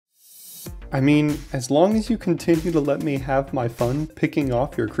I mean, as long as you continue to let me have my fun picking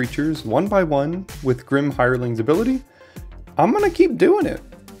off your creatures one by one with Grim Hireling's ability, I'm gonna keep doing it.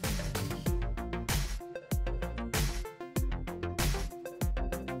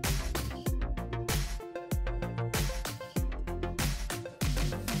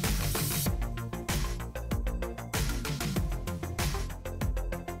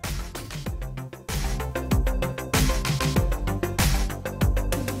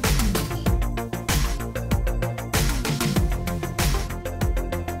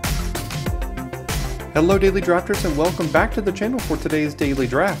 Hello Daily Drafters and welcome back to the channel for today's Daily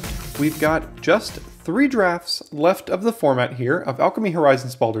Draft. We've got just 3 drafts left of the format here of Alchemy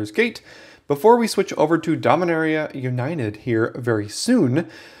Horizons Baldur's Gate before we switch over to Dominaria United here very soon.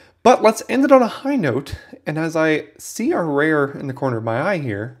 But let's end it on a high note, and as I see our rare in the corner of my eye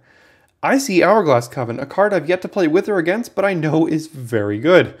here, I see Hourglass Coven, a card I've yet to play with or against, but I know is very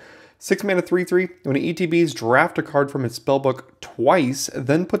good. 6 mana 3/3, when it ETBs, draft a card from its spellbook twice,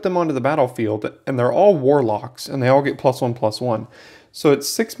 then put them onto the battlefield, and they're all warlocks, and they all get +1/+1. So it's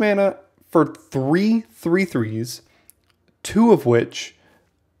 6 mana for 3 3/3s, 2 of which,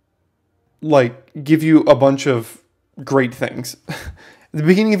 like, give you a bunch of great things. At the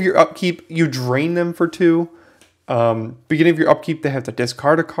beginning of your upkeep, you drain them for 2. Beginning of your upkeep, they have to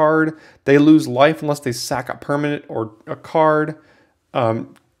discard a card. They lose life unless they sack a permanent or a card.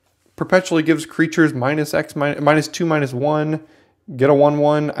 Perpetually gives creatures -2/-1, get a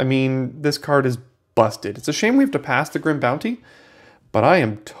 1/1. I mean, this card is busted. It's a shame we have to pass the Grim Bounty, but I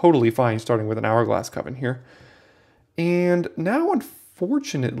am totally fine starting with an Hourglass Coven here. And now,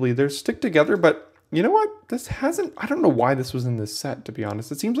 unfortunately, they're stick together, but you know what? This hasn't, I don't know why this was in this set, to be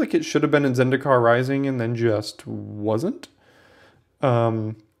honest. It seems like it should have been in Zendikar Rising and then just wasn't.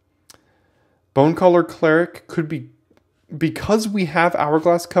 Bonecaller Cleric could be, because we have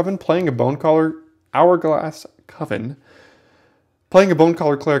Hourglass Coven, playing a Hourglass Coven, playing a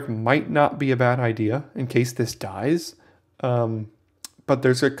Bonecaller Cleric might not be a bad idea in case this dies. But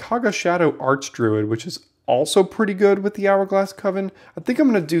there's a Kaga Shadow Archdruid, which is also pretty good with the Hourglass Coven. I think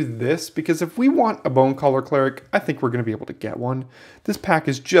I'm going to do this because if we want a Bonecaller Cleric, I think we're going to be able to get one. This pack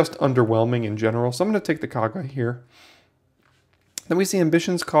is just underwhelming in general, so I'm going to take the Kaga here. Then we see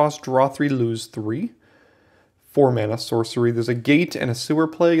Ambitions cost, draw 3, lose 3. 4 mana sorcery. There's a Gate and a Sewer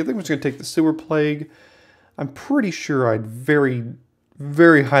Plague. I think I'm just going to take the Sewer Plague. I'm pretty sure I'd very,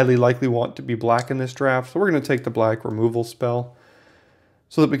 very highly likely want to be black in this draft. So we're going to take the black removal spell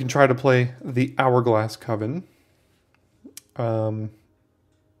so that we can try to play the Hourglass Coven. There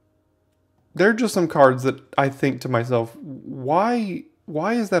are just some cards that I think to myself, why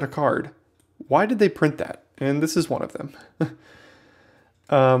is that a card? Why did they print that? And this is one of them.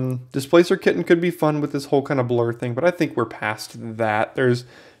 Displacer Kitten could be fun with this whole kind of blur thing, but I think we're past that. There's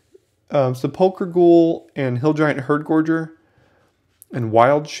Sepulchre Ghoul and Hill Giant Herdgorger and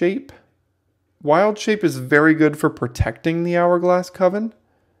Wild Shape. Wild Shape is very good for protecting the Hourglass Coven.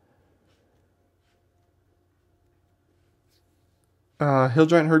 Hill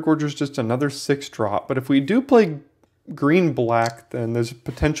Giant Herdgorger is just another 6-drop, but if we do play green-black, then there's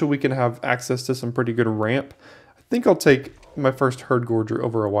potential we can have access to some pretty good ramp. I think I'll take my first Herdgorger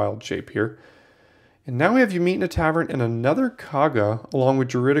over a Wild Shape here. And now we have You Meet in a Tavern and another Kaga along with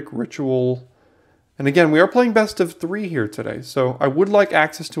Druidic Ritual. And again, we are playing best of 3 here today, so I would like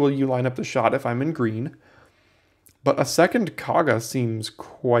access to a You Line Up the Shot if I'm in green. But a second Kaga seems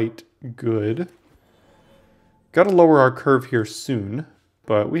quite good. Got to lower our curve here soon,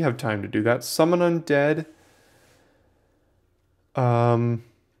 but we have time to do that. Summon Undead.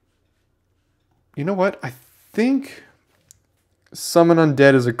 You know what? I think Summon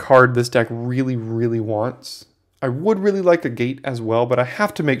Undead is a card this deck really, really wants. I would really like a Gate as well, but I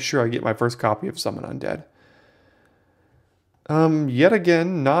have to make sure I get my first copy of Summon Undead. Yet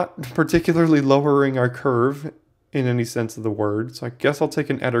again, not particularly lowering our curve in any sense of the word. So I guess I'll take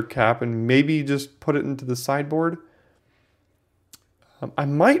an Edder Cap and maybe just put it into the sideboard. I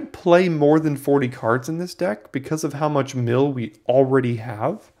might play more than 40 cards in this deck because of how much mill we already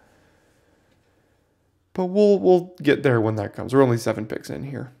have. But we'll get there when that comes. We're only 7 picks in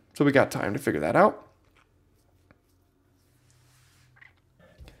here, so we got time to figure that out.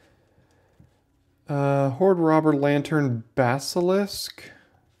 Horde Robber, Lantern, Basilisk.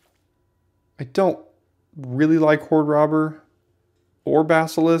 I don't really like Horde Robber or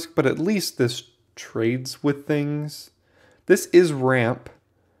Basilisk, but at least this trades with things. This is ramp,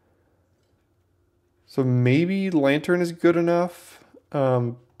 so maybe Lantern is good enough.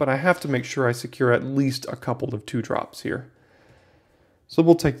 But I have to make sure I secure at least a couple of 2-drops here. So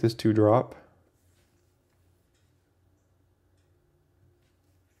we'll take this 2-drop.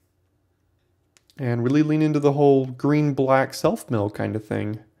 And really lean into the whole green-black self-mill kind of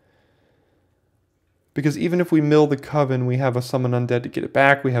thing. Because even if we mill the Coven, we have a Summon Undead to get it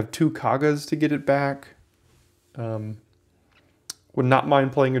back. We have 2 Kagas to get it back. Would not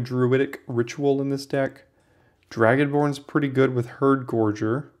mind playing a Druidic Ritual in this deck. Dragonborn's pretty good with Herd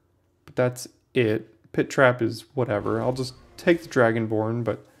Gorger, but that's it. Pit Trap is whatever. I'll just take the Dragonborn,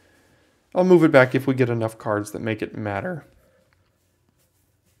 but I'll move it back if we get enough cards that make it matter.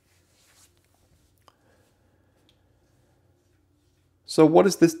 So what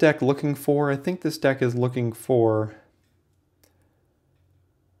is this deck looking for? I think this deck is looking for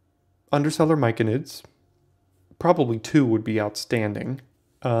Underseller Myconids. Probably 2 would be outstanding.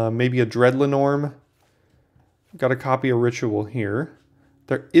 Maybe a Dreadlenorm. Got a copy of Ritual here.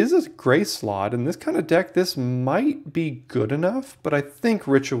 There is a Gray Slot. In this kind of deck, this might be good enough, but I think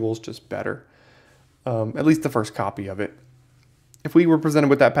Ritual's just better. At least the first copy of it. If we were presented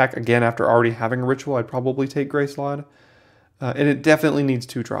with that pack again after already having a Ritual, I'd probably take Gray Slot. And it definitely needs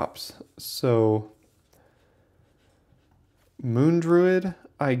 2 drops. So, Moon Druid,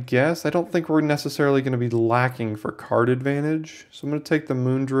 I guess. I don't think we're necessarily going to be lacking for card advantage. So I'm going to take the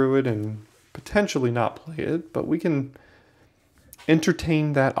Moon Druid and potentially not play it. But we can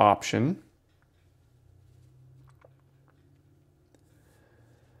entertain that option.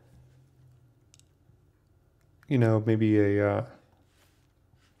 You know, maybe a...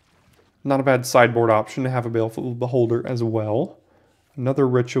 not a bad sideboard option to have a Baleful Beholder as well. Another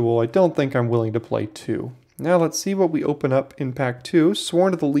Ritual. I don't think I'm willing to play 2. Now let's see what we open up in pack 2.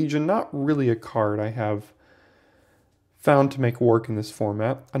 Sworn to the Legion, not really a card I have found to make work in this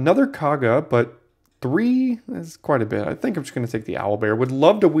format. Another Kaga, but 3 is quite a bit. I think I'm just going to take the Owlbear. Would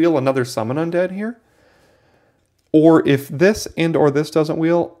love to wheel another Summon Undead here. Or if this and or this doesn't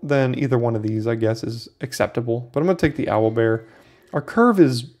wheel, then either one of these, I guess, is acceptable. But I'm going to take the Owlbear. Our curve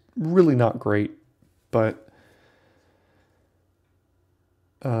is really not great, but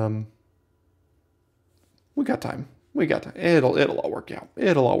we got time. We got time. It'll all work out.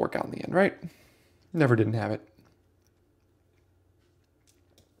 It'll all work out in the end, right? Never didn't have it.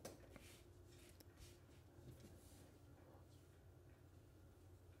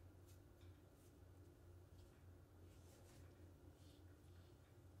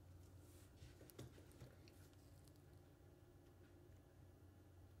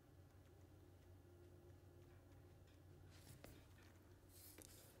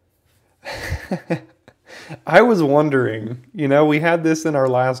 I was wondering, you know, we had this in our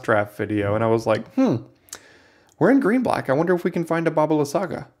last draft video, and I was like, we're in green-black. I wonder if we can find a Babala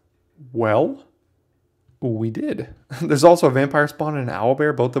Saga. Well, we did. There's also a Vampire Spawn and an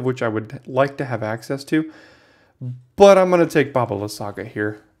Owlbear, both of which I would like to have access to. But I'm going to take Babala Saga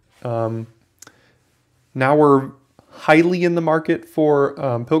here. Now we're highly in the market for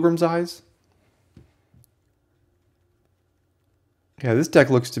Pilgrim's Eyes. Yeah, this deck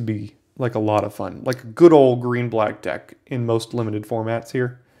looks to be like a lot of fun. Like a good old green-black deck in most limited formats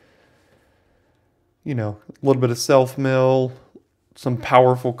here. You know, a little bit of self-mill, some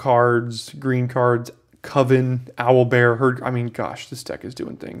powerful cards, green cards, Coven, Owlbear, Herd. I mean, gosh, this deck is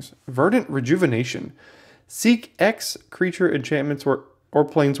doing things. Verdant Rejuvenation. Seek X creature enchantments or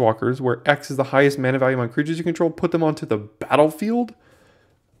planeswalkers, where X is the highest mana value on creatures you control. Put them onto the battlefield.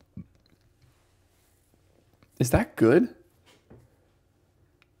 Is that good?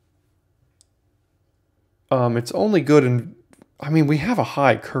 It's only good in... I mean, we have a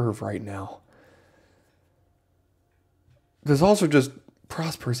high curve right now. There's also just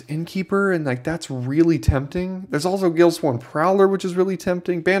Prosperous Innkeeper, and like that's really tempting. There's also Guildsworn Prowler, which is really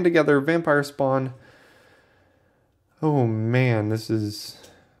tempting. Band Together, Vampire Spawn. Oh man, this is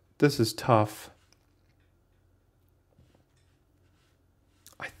tough.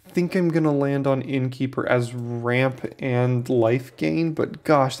 I think I'm gonna land on Innkeeper as ramp and life gain, but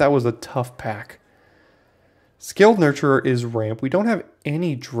gosh, that was a tough pack. Skilled Nurturer is ramp. We don't have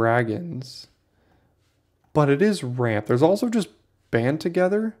any dragons, but it is ramp. There's also just Band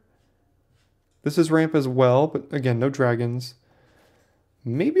Together. This is ramp as well, but again, no dragons.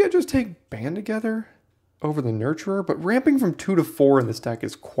 Maybe I just take Band Together over the Nurturer, but ramping from 2 to 4 in this deck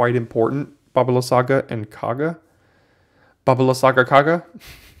is quite important. Babala Saga and Kaga. Babala Saga Kaga.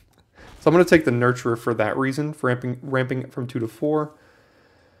 So I'm going to take the Nurturer for that reason, for ramping from 2 to 4.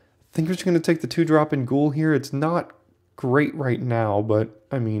 I think we're just going to take the 2-drop in Ghoul here. It's not great right now, but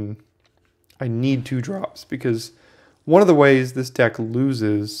I mean, I need 2 drops because one of the ways this deck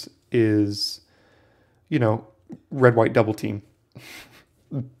loses is, you know, red-white double team.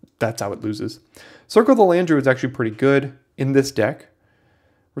 That's how it loses. Circle the Land Druid is actually pretty good in this deck.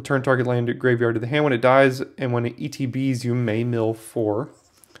 Return target land graveyard to the hand when it dies, and when it ETBs, you may mill 4.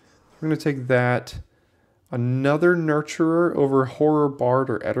 We're going to take that. Another Nurturer over Horror Bard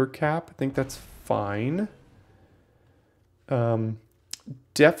or Ettercap. I think that's fine.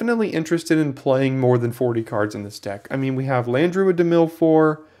 Definitely interested in playing more than 40 cards in this deck. I mean, we have Land Druid to mill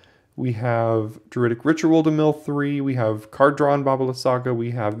 4. We have Druidic Ritual to mill 3. We have Card Draw and Babala Saga.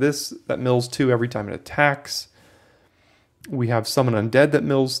 We have this that mills 2 every time it attacks. We have Summon Undead that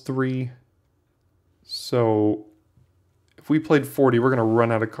mills 3. So if we played 40, we're going to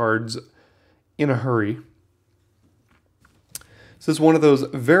run out of cards in a hurry. This is one of those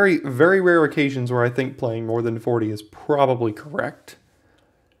very, very rare occasions where I think playing more than 40 is probably correct.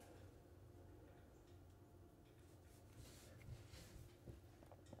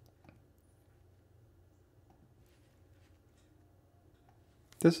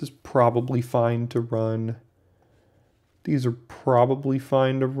 This is probably fine to run. These are probably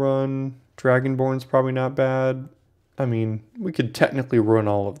fine to run. Dragonborn's probably not bad. I mean, we could technically run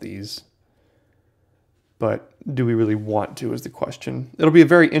all of these. But do we really want to is the question. It'll be a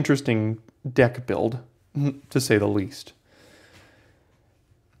very interesting deck build, to say the least.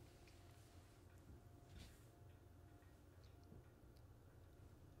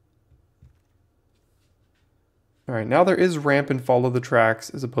 All right, now there is Ramp and Follow the Tracks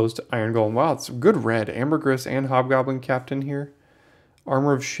as opposed to Iron Golem. Wow, it's good red. Ambergris and Hobgoblin Captain here.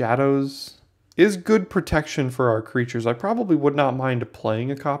 Armor of Shadows is good protection for our creatures. I probably would not mind playing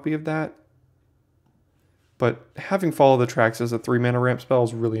a copy of that. But having Follow the Tracks as a 3-mana ramp spell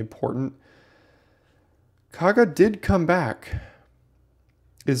is really important. Kaga did come back.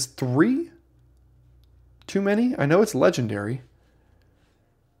 Is 3 too many? I know it's legendary.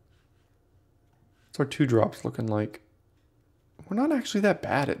 What's our 2-drops looking like? We're not actually that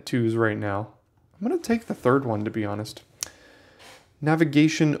bad at 2s right now. I'm going to take the 3rd one, to be honest.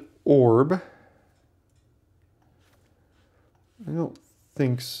 Navigation Orb. I don't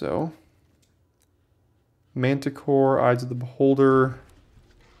think so. Manticore, Eyes of the Beholder,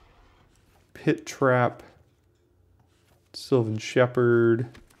 Pit Trap, Sylvan Shepherd,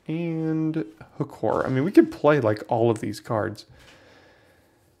 and Hookor. I mean, we could play like all of these cards.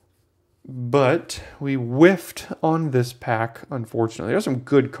 But we whiffed on this pack, unfortunately. There's some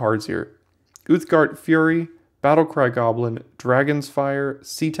good cards here. Uthgard Fury, Battlecry Goblin, Dragon's Fire,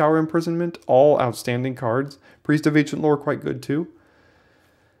 Sea Tower Imprisonment, all outstanding cards. Priest of Ancient Lore, quite good too.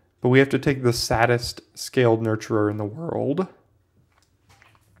 But we have to take the saddest scaled nurturer in the world.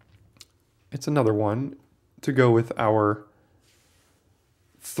 It's another one to go with our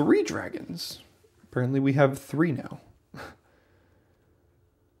 3 dragons. Apparently we have 3 now.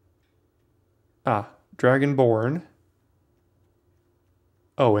 Dragonborn.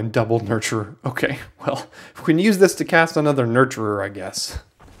 Oh, and double nurturer. Okay, well, we can use this to cast another nurturer, I guess.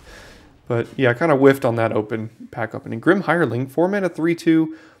 But yeah, I kind of whiffed on that pack opening. Grim Hireling, 4 mana,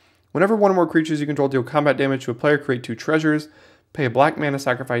 3/2. Whenever one or more creatures you control deal combat damage to a player, create 2 treasures. Pay a black mana,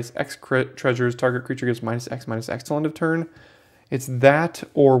 sacrifice X treasures. Target creature gets -X/-X till end of turn. It's that,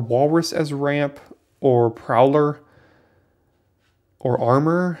 or Walrus as ramp, or Prowler, or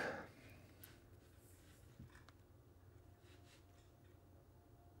Armor.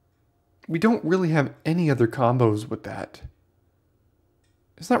 We don't really have any other combos with that.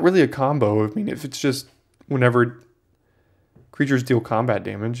 It's not really a combo. I mean, if it's just whenever creatures deal combat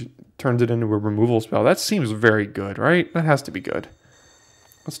damage, it turns it into a removal spell. That seems very good, right? That has to be good.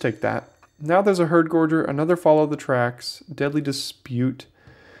 Let's take that. Now there's a Herd Gorger, another Follow the Tracks, Deadly Dispute.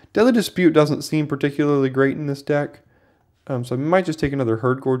 Deadly Dispute doesn't seem particularly great in this deck, so I might just take another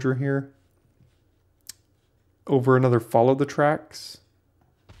Herd Gorger here over another Follow the Tracks.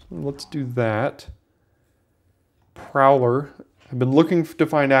 So let's do that. Prowler. I've been looking to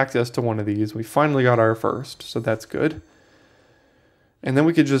find access to one of these. We finally got our first, so that's good. And then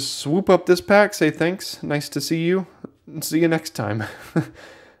we could just swoop up this pack, say thanks, nice to see you, and see you next time.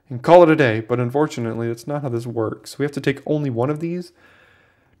 And call it a day, but unfortunately, that's not how this works. We have to take only one of these.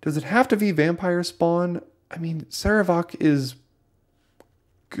 Does it have to be Vampire Spawn? I mean, Saravak is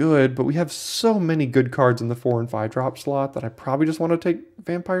good, but we have so many good cards in the 4 and 5 drop slot that I probably just want to take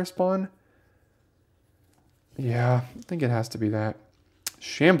Vampire Spawn. Yeah, I think it has to be that.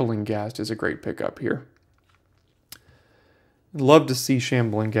 Shambling Ghast is a great pickup here. Love to see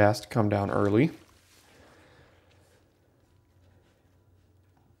Shambling Ghast come down early.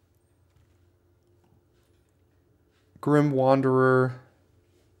 Grim Wanderer,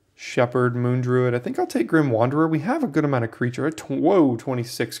 Shepherd, Moon Druid. I think I'll take Grim Wanderer. We have a good amount of creature. Whoa,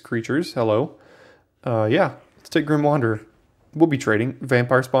 26 creatures. Hello. Yeah, let's take Grim Wanderer. We'll be trading.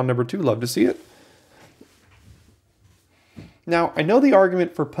 Vampire Spawn number 2. Love to see it. Now, I know the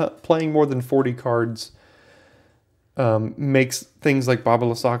argument for playing more than 40 cards makes things like Baba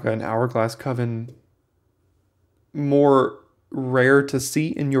Lasaka and Hourglass Coven more rare to see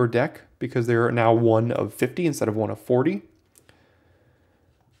in your deck because they're now 1 of 50 instead of 1 of 40.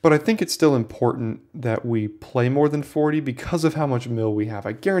 But I think it's still important that we play more than 40 because of how much mill we have.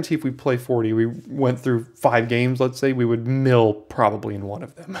 I guarantee if we play 40, we went through 5 games, let's say, we would mill probably in one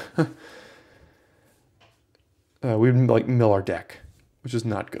of them. We'd like mill our deck, which is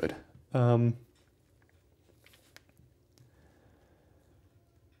not good.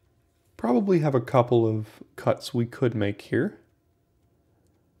 Probably have a couple of cuts we could make here.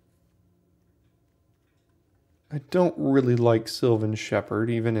 I don't really like Sylvan Shepherd,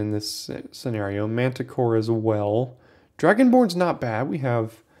 even in this scenario. Manticore as well. Dragonborn's not bad. We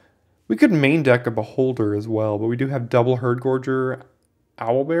could main deck a Beholder as well, but we do have double Herdgorger,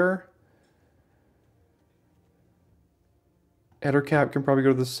 Owlbear. Ettercap can probably go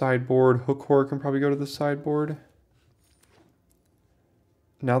to the sideboard. Hookhor can probably go to the sideboard.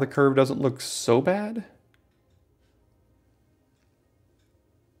 Now the curve doesn't look so bad.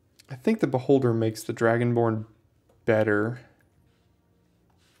 I think the Beholder makes the Dragonborn better.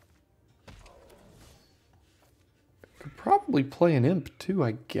 Could probably play an Imp too,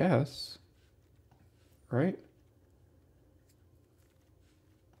 I guess. Right?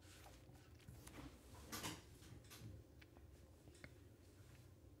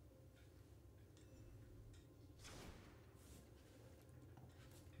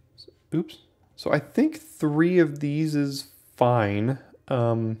 Oops. So I think 3 of these is fine.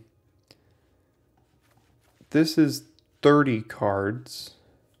 This is 30 cards.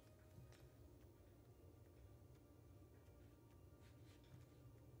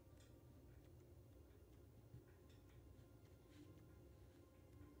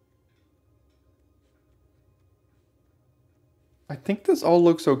 I think this all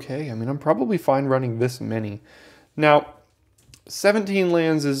looks okay. I mean, I'm probably fine running this many. Now, 17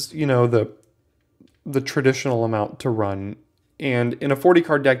 lands is, you know, the traditional amount to run. And in a 40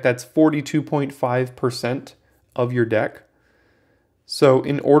 card deck, that's 42.5% of your deck. So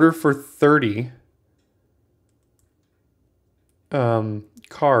in order for 30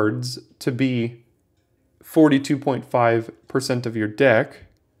 cards to be 42.5% of your deck,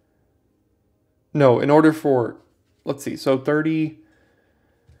 no, in order for, let's see, so 30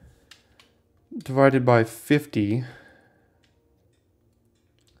 divided by 50,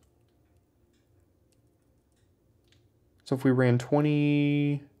 so if we ran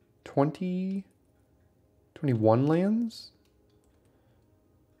 21 lands?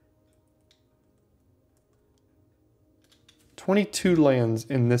 "22 lands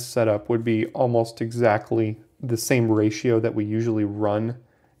in this setup would be almost exactly the same ratio that we usually run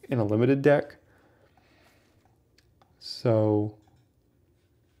in a limited deck. So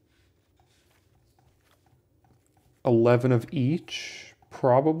 11 of each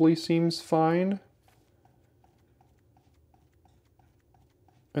probably seems fine.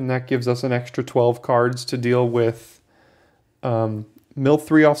 And that gives us an extra 12 cards to deal with mill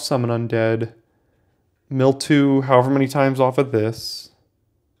 3 off Summon Undead, mill 2 however many times off of this,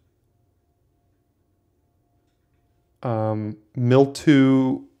 mill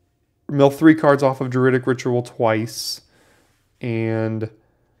 3 cards off of Druidic Ritual twice, and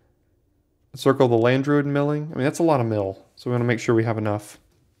Circle the Land Druid milling. I mean, that's a lot of mill, so we want to make sure we have enough.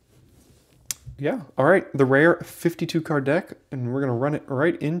 Yeah, all right, the rare 52 card deck, and we're going to run it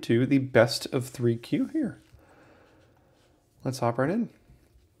right into the best of 3 queue here. Let's hop right in.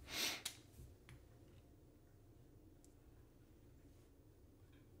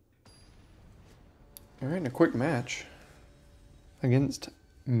 All right, and a quick match against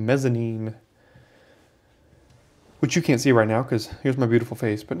Mezzanine, which you can't see right now because here's my beautiful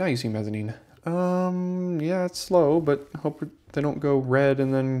face, but now you see Mezzanine. Yeah, it's slow, but hope they don't go red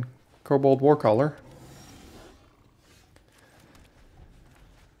and then Kobold Warcaller.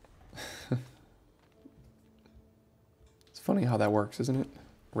 It's funny how that works, isn't it?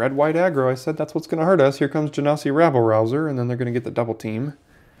 Red, white, aggro. I said that's what's going to hurt us. Here comes Genasi Rabble Rouser, and then they're going to get the double team.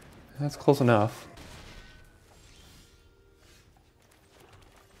 That's close enough.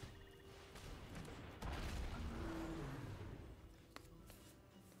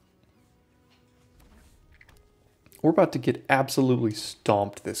 We're about to get absolutely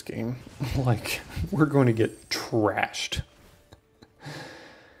stomped this game. Like, we're going to get trashed.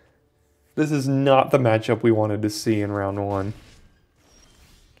 This is not the matchup we wanted to see in round 1.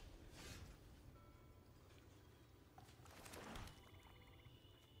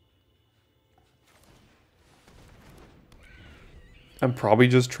 I'm probably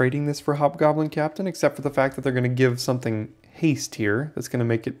just trading this for Hobgoblin Captain, except for the fact that they're going to give something haste here that's going to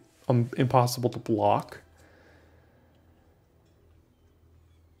make it impossible to block.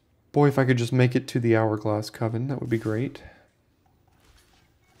 Boy, if I could just make it to the Hourglass Coven, that would be great.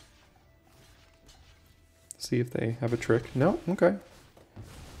 See if they have a trick. No? Okay.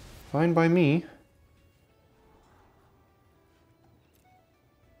 Fine by me.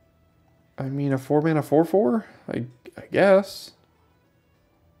 I mean, a 4-mana 4/4? I guess.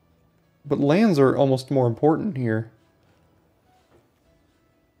 But lands are almost more important here.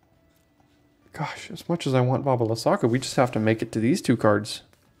 Gosh, as much as I want Baba Lasaka, we just have to make it to these two cards.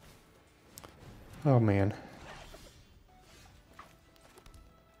 Oh, man.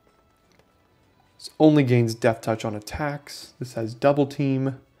 This only gains Death Touch on attacks. This has Double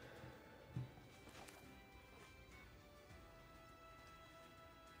Team.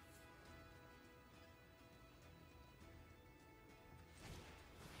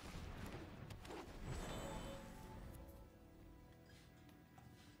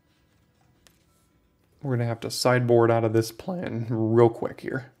 We're going to have to sideboard out of this plan real quick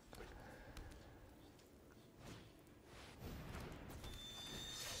here.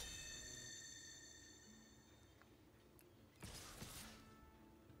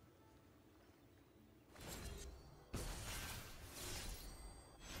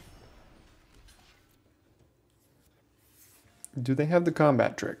 Do they have the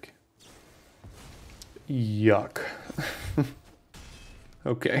combat trick? Yuck.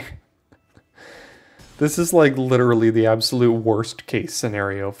 Okay. This is like literally the absolute worst case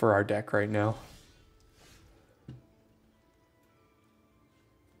scenario for our deck right now.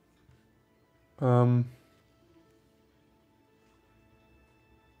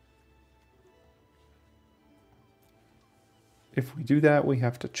 If we do that, we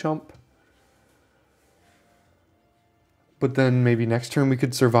have to chump. But then maybe next turn we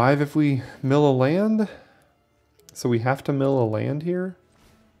could survive if we mill a land. So we have to mill a land here.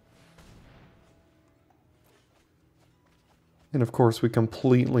 And of course we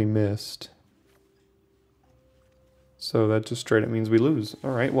completely missed. So that just straight up means we lose.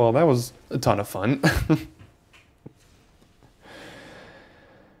 All right, well that was a ton of fun.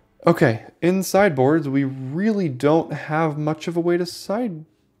 Okay, in sideboards we really don't have much of a way to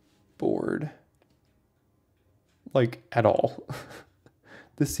sideboard. Like, at all.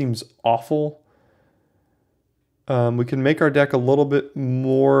 This seems awful. We can make our deck a little bit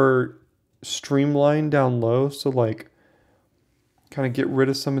more streamlined down low. So, like, kind of get rid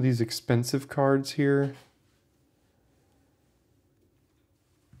of some of these expensive cards here.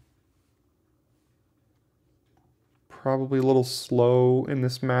 Probably a little slow in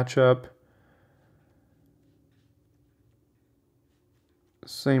this matchup.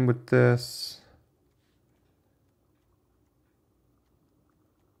 Same with this.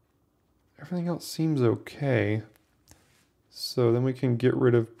 Everything else seems okay. So then we can get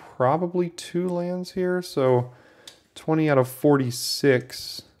rid of probably 2 lands here. So 20 out of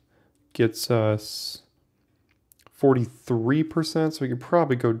 46 gets us 43%. So we could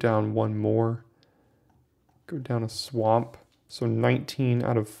probably go down 1 more. Go down a swamp. So 19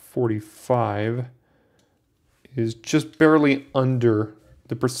 out of 45 is just barely under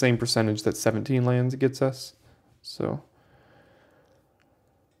the same percentage that 17 lands gets us. So...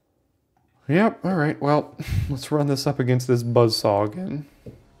 yep, alright, well, let's run this up against this Buzzsaw again.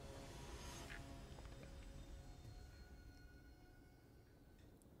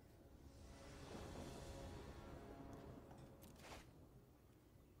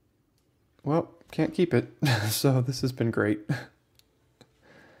 Well, can't keep it, so this has been great.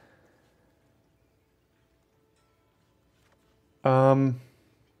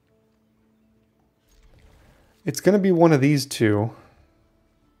 It's going to be one of these two.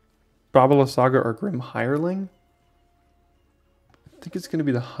 Baba Saga or Grim Hireling? I think it's going to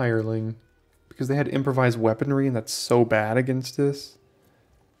be the Hireling. Because they had improvised weaponry and that's so bad against this.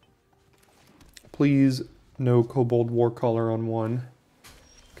 Please, no Kobold Warcaller on 1.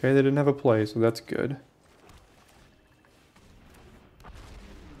 Okay, they didn't have a play, so that's good.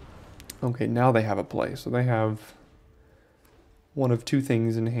 Okay, now they have a play. So they have one of 2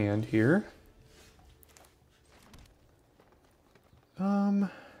 things in hand here.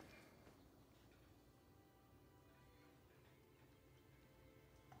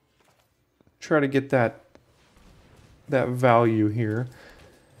 Try to get that value here.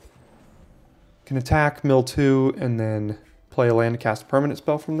 Can attack, mill 2, and then play a land, cast a permanent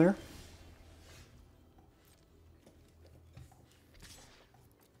spell from there.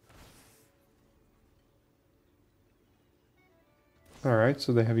 Alright,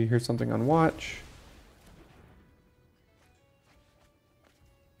 so they have you hear something on watch.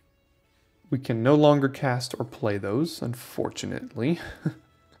 We can no longer cast or play those, unfortunately.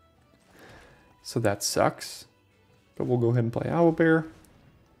 So that sucks. But we'll go ahead and play Owlbear.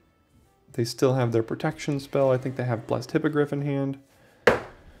 they still have their protection spell. I think they have Blessed Hippogriff in hand.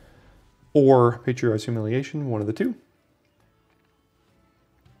 Or Patriarch's Humiliation, one of the two.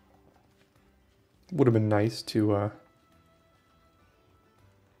 Would have been nice to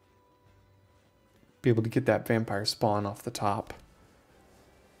be able to get that vampire spawn off the top.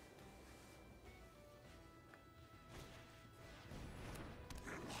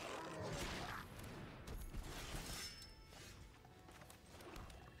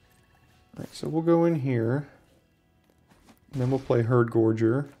 Alright, so we'll go in here. And then we'll play Herd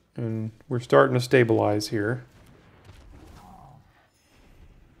Gorger. And we're starting to stabilize here.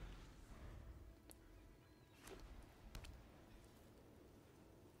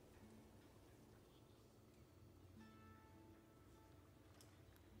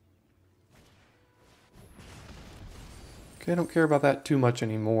 Okay, I don't care about that too much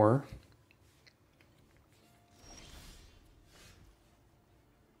anymore.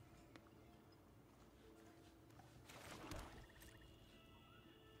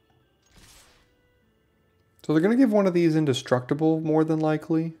 So they're going to give one of these indestructible, more than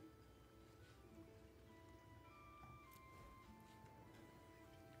likely.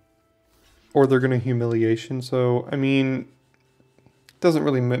 Or they're going to humiliation. So, I mean, it doesn't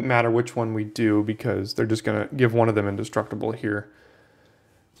really matter which one we do because they're just going to give one of them indestructible here.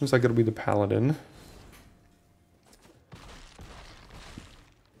 Seems like it'll be the paladin.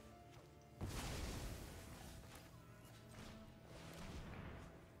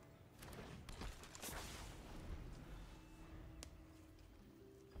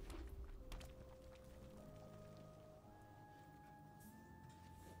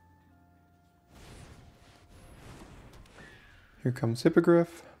 Here comes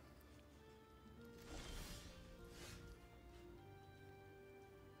Hippogriff.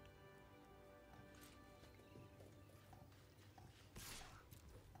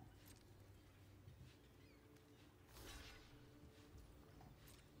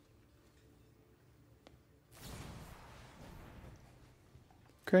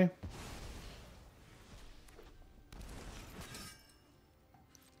 Okay.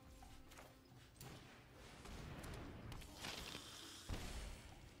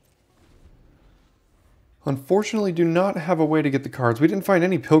 Unfortunately, do not have a way to get the cards. We didn't find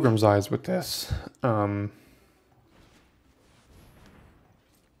any Pilgrim's Eyes with this. Gosh,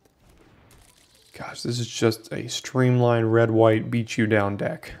 this is just a streamlined red-white beat you down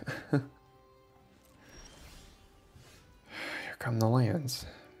deck. Here come the lands.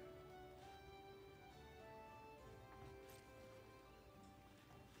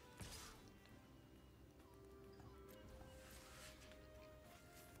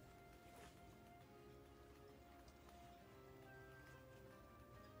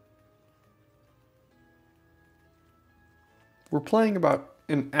 We're playing about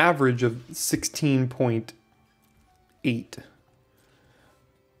an average of 16.8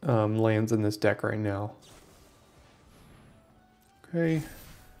 lands in this deck right now. Okay.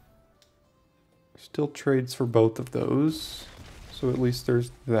 Still trades for both of those. So at least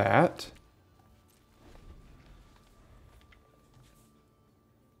there's that.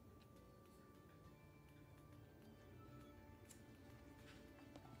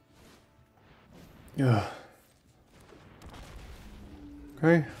 Yeah.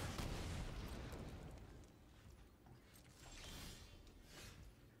 Okay.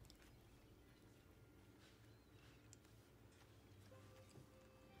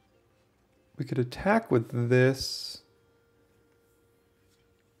 We could attack with this.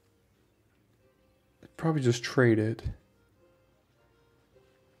 Probably just trade it.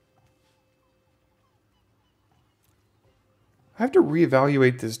 I have to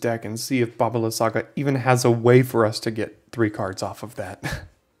reevaluate this deck and see if Babala Saga even has a way for us to get 3 cards off of that. I'm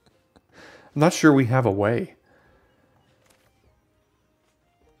not sure we have a way.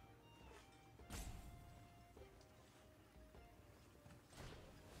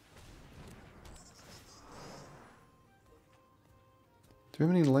 Do we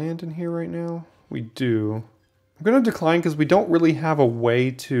have any land in here right now? We do. I'm going to decline because we don't really have a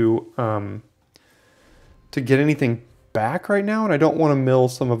way to get anything back right now, and I don't want to mill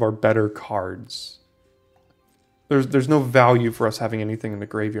some of our better cards. There's no value for us having anything in the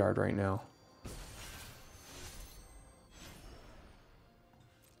graveyard right now.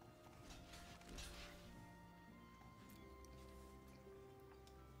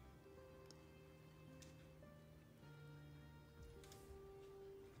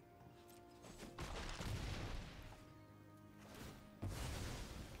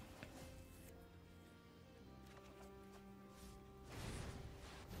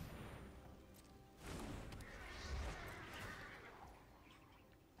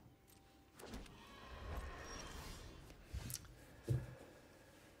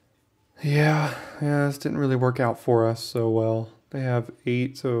 Yeah, this didn't really work out for us so well. They have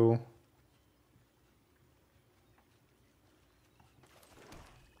 8, so...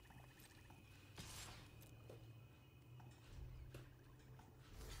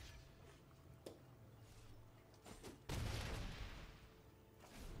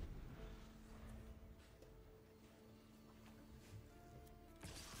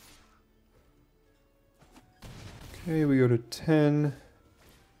 Okay, we go to 10.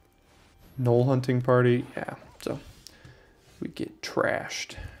 Knoll hunting party. Yeah, so we get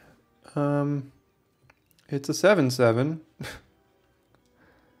trashed. It's a 7/7.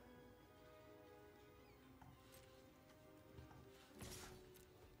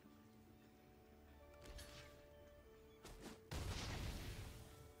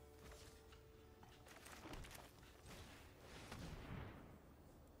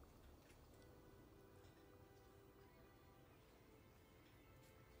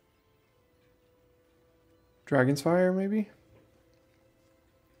 Dragon's Fire, maybe?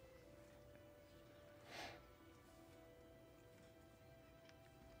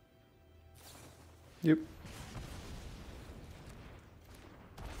 Yep.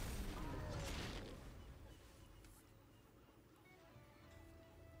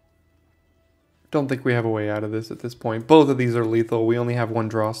 Don't think we have a way out of this at this point. Both of these are lethal. We only have one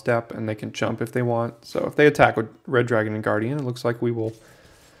draw step, and they can jump if they want. So if they attack with Red Dragon and Guardian, it looks like we will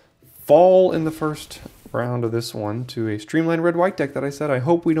fall in the first round of this one to a Streamlined Red-White deck that I said I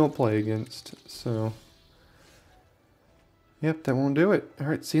hope we don't play against. So, yep, that won't do it. All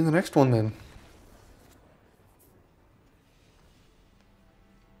right, see you in the next one then.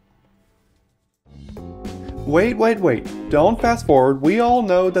 Wait. Don't fast forward. We all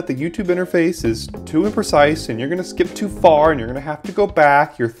know that the YouTube interface is too imprecise and you're going to skip too far and you're going to have to go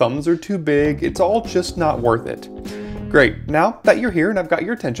back. Your thumbs are too big. It's all just not worth it. Great. Now that you're here and I've got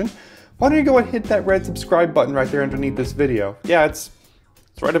your attention, why don't you go and hit that red subscribe button right there underneath this video. Yeah, it's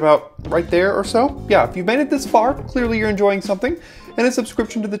right about right there or so. Yeah, if you've made it this far, clearly you're enjoying something, and a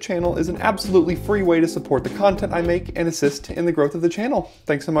subscription to the channel is an absolutely free way to support the content I make and assist in the growth of the channel.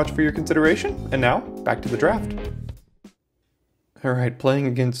 Thanks so much for your consideration, and now, back to the draft. Alright, playing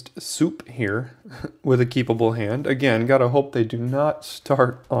against Soup here with a keepable hand. Again, gotta hope they do not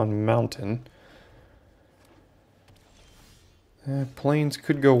start on Mountain. Plains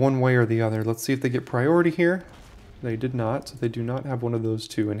could go one way or the other. Let's see if they get priority here. They did not, so they do not have one of those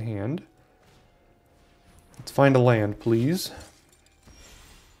two in hand. Let's find a land, please.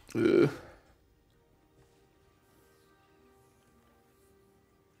 Ugh.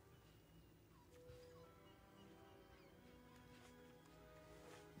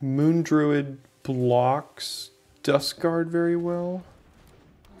 Moon Druid blocks Duskguard very well.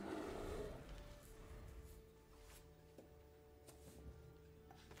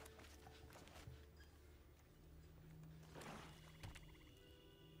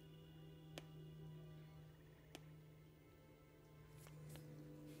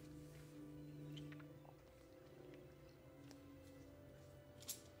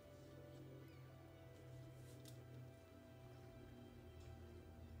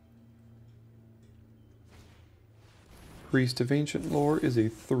 Priest of Ancient Lore is a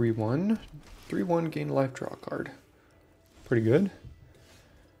 3/1. 3/1 gain life draw card. Pretty good.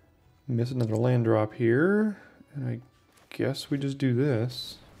 Miss another land drop here. And I guess we just do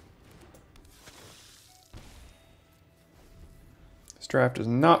this. This draft is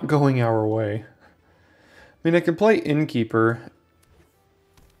not going our way. I mean, I can play Innkeeper.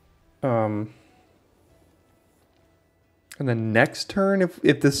 And then next turn,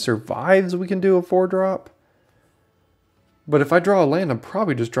 if this survives, we can do a 4-drop. But if I draw a land, I'm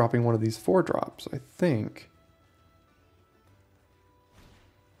probably just dropping one of these 4-drops, I think.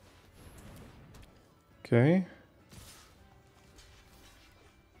 Okay.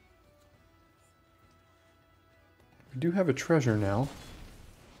 We do have a treasure now.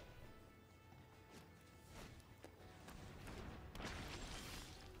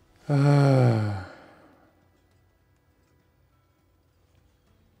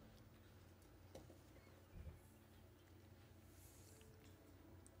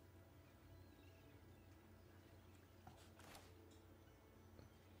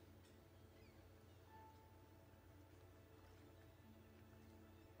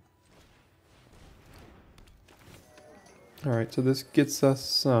 Alright, so this gets us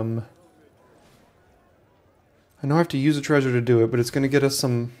some... I know I have to use a treasure to do it, but it's going to get us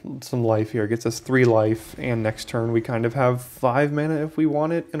some life here. It gets us 3 life, and next turn we kind of have 5 mana if we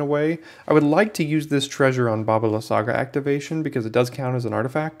want it, in a way. I would like to use this treasure on Babala Saga activation, because it does count as an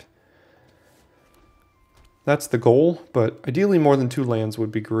artifact. That's the goal, but ideally more than 2 lands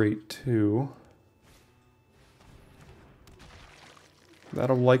would be great too.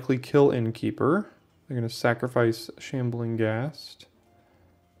 That'll likely kill Innkeeper. They're going to sacrifice Shambling Ghast.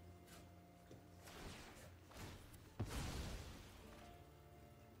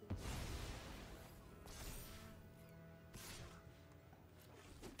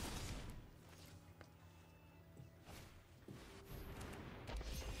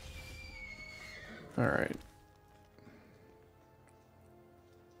 All right.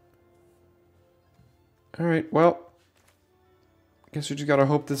 All right, well, guess we just gotta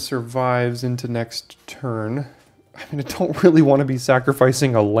hope this survives into next turn. I mean, I don't really want to be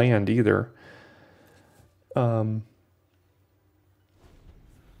sacrificing a land either. So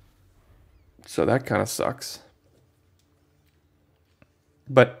that kind of sucks.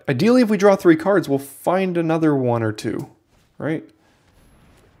 But ideally, if we draw 3 cards, we'll find another 1 or 2, right?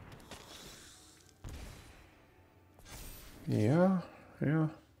 Yeah, yeah.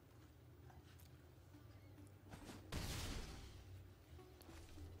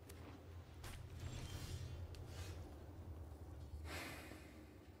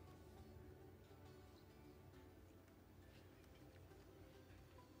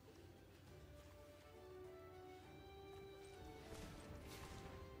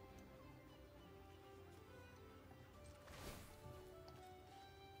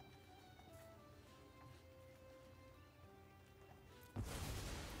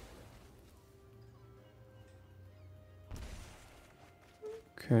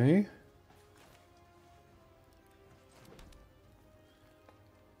 Okay.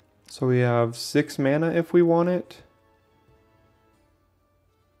 So we have 6 mana if we want it.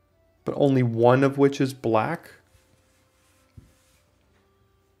 But only 1 of which is black.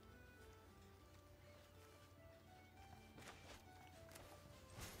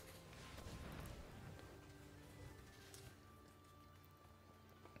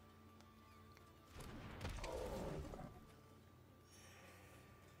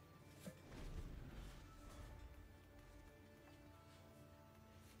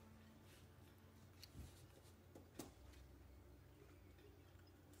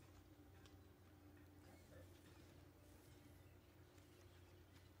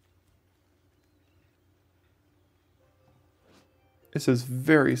 This is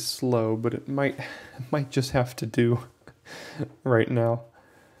very slow, but it might just have to do right now.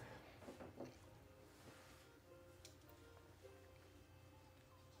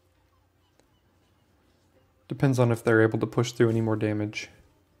 Depends on if they're able to push through any more damage.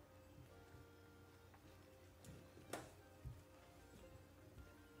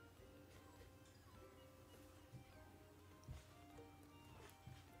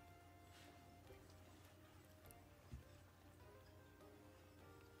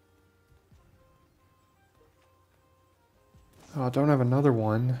 Oh, I don't have another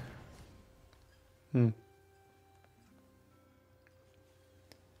one. I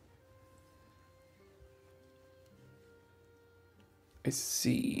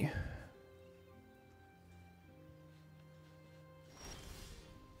see.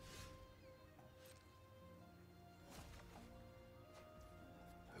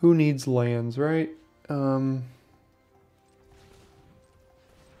 Who needs lands, right?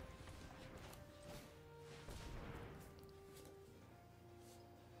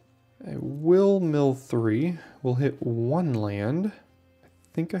 I will mill 3. We'll hit 1 land. I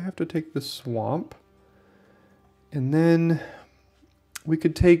think I have to take the swamp. And then we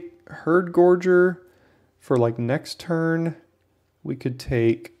could take Herd Gorger for like next turn. We could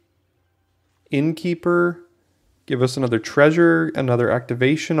take Innkeeper, give us another treasure, another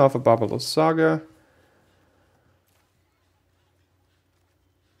activation off of Babalos Saga.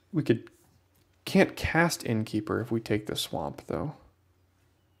 We can't cast Innkeeper if we take the swamp though.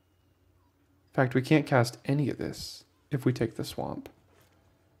 In fact, we can't cast any of this if we take the swamp.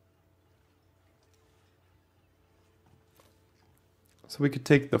 So we could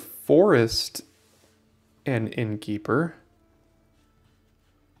take the forest and Innkeeper.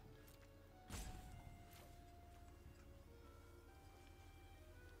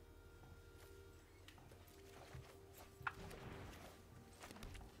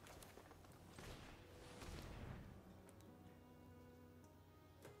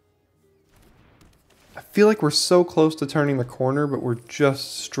 I feel like we're so close to turning the corner, but we're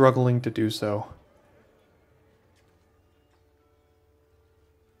just struggling to do so.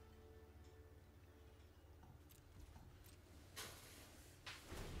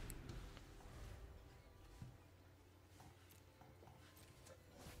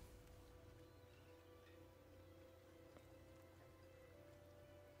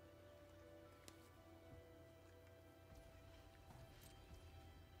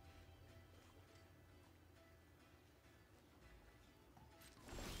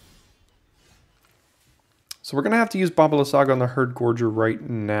 So we're going to have to use Babala Saga on the Herd Gorger right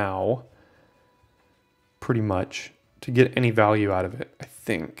now. Pretty much. To get any value out of it, I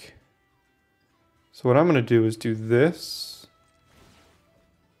think. So what I'm going to do is do this.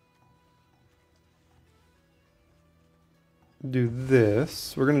 Do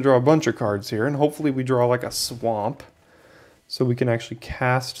this. We're going to draw a bunch of cards here, and hopefully we draw like a swamp so we can actually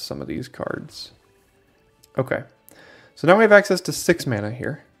cast some of these cards. Okay. So now we have access to 6 mana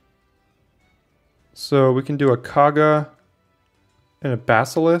here. So we can do a Kaga and a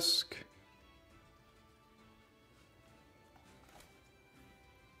Basilisk.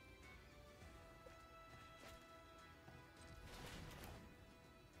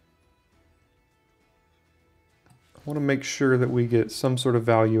 I want to make sure that we get some sort of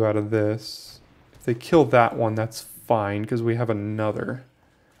value out of this. If they kill that one, that's fine, because we have another.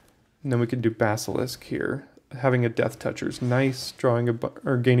 And then we can do Basilisk here. Having a Death Toucher is nice. Gaining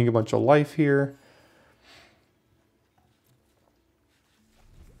a bunch of life here.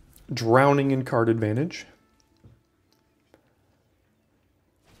 Drowning in card advantage.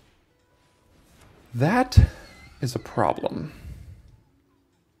 That is a problem.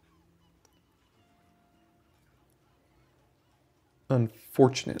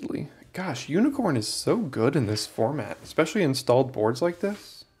 Unfortunately. Gosh, Unicorn is so good in this format, especially installed boards like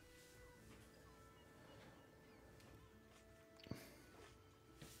this.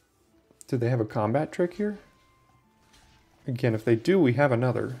 Do they have a combat trick here? Again, if they do, we have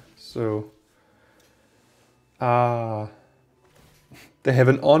another. So, they have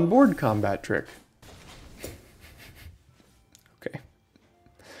an onboard combat trick. Okay.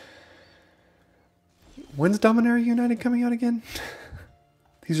 When's Dominaria United coming out again?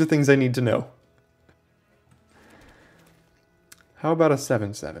 These are things I need to know. How about a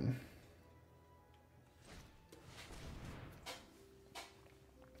 7/7?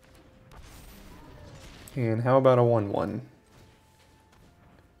 And how about a 1/1?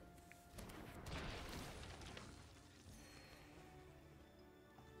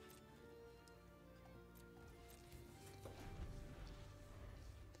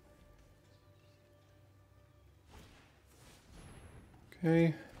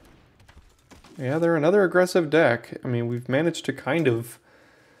 Okay. Yeah, they're another aggressive deck. I mean, we've managed to kind of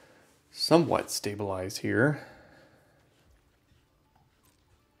somewhat stabilize here.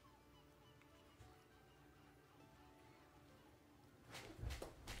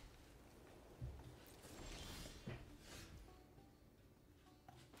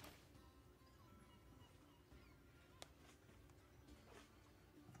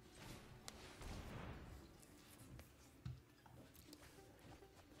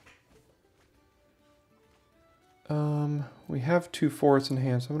 We have 2 forests in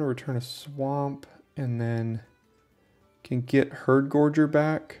hand, so I'm going to return a swamp and then can get Herd Gorger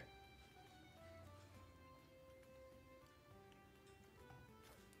back.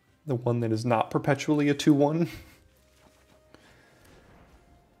 The one that is not perpetually a 2/1.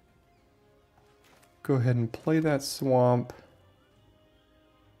 Go ahead and play that swamp.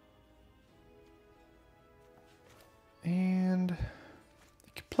 And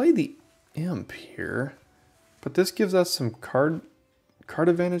you can play the imp here. But this gives us some card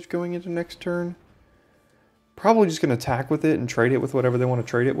advantage going into next turn. Probably just going to attack with it and trade it with whatever they want to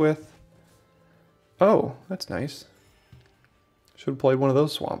trade it with. Oh, that's nice. Should have played one of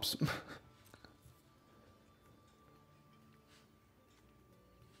those swamps.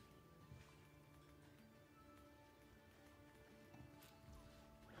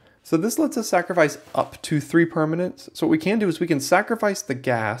 So this lets us sacrifice up to 3 permanents. So what we can do is we can sacrifice the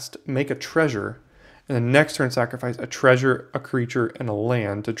Ghast, make a treasure, and then next turn sacrifice a treasure, a creature, and a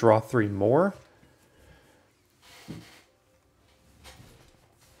land to draw 3 more.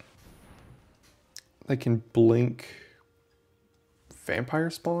 They can blink Vampire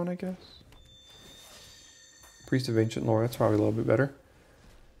Spawn, I guess. Priest of Ancient Lore, that's probably a little bit better.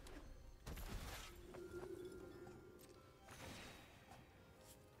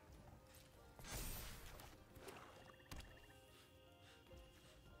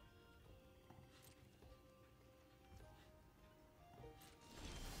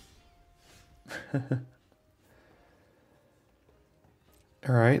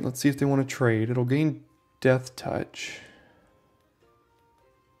 Alright, let's see if they want to trade. It'll gain Death Touch.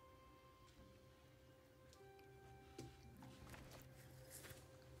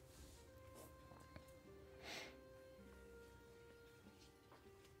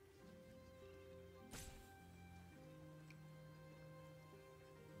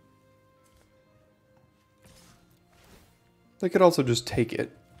 They could also just take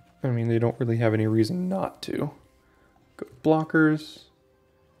it. I mean, they don't really have any reason not to. Go blockers.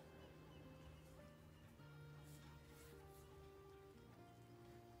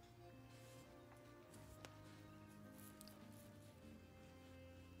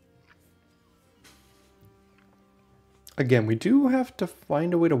 Again, we do have to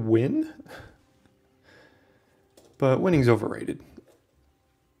find a way to win, but winning's overrated.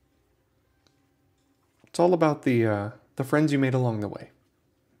 It's all about the friends you made along the way.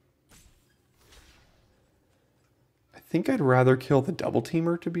 I think I'd rather kill the double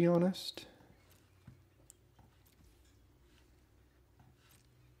teamer, to be honest.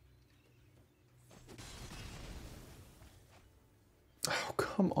 Oh,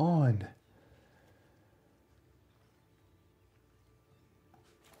 come on.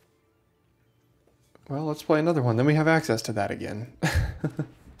 Well, let's play another one. Then we have access to that again.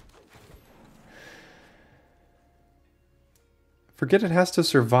 Forget it has to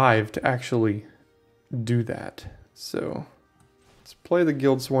survive to actually do that. So let's play the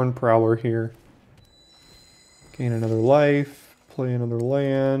Guildsworn Prowler here. Gain another life, play another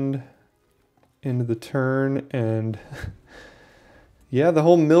land, end of the turn, and yeah, the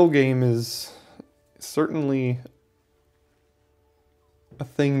whole mill game is certainly a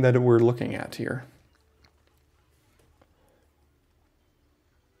thing that we're looking at here.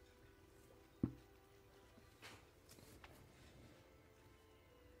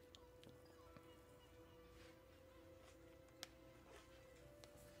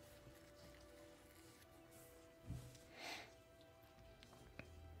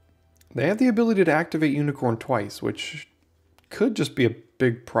 They have the ability to activate Unicorn twice, which could just be a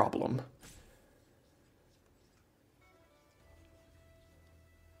big problem.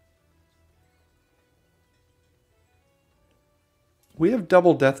 We have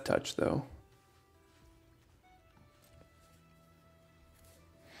double Death Touch, though.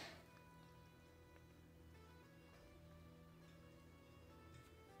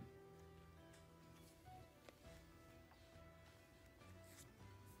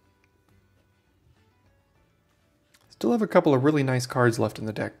 Still have a couple of really nice cards left in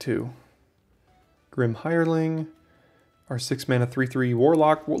the deck, too. Grim Hireling, our 6-mana 3/3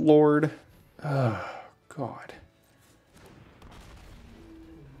 Warlock Lord. Oh, God.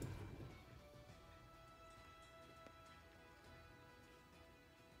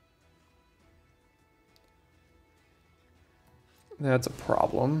 That's a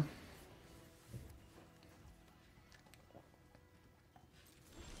problem.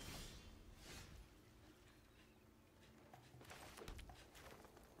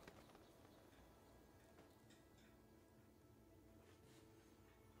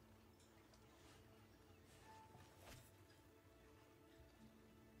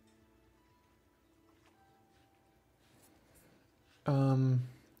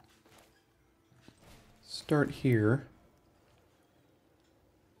 Start here.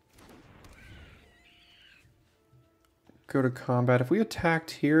 Go to combat. If we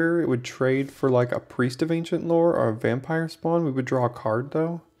attacked here, it would trade for like a Priest of Ancient Lore or a Vampire Spawn. We would draw a card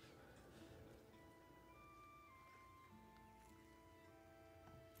though.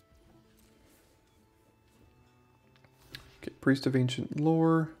 Get Priest of Ancient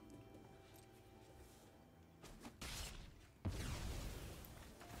Lore.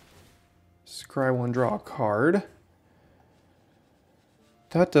 Scry one, draw a card.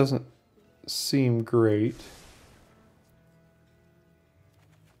 That doesn't seem great.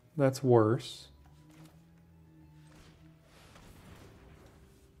 That's worse.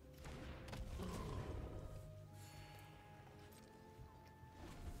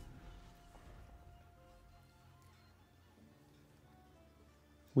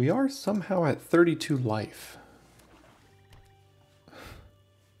 We are somehow at 32 life.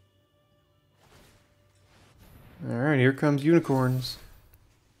 Alright, here comes Unicorns.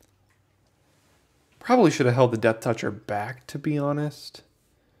 Probably should have held the Death Toucher back, to be honest.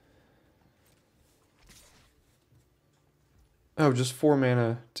 Oh, just 4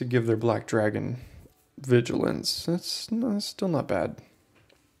 mana to give their Black Dragon Vigilance. That's still not bad.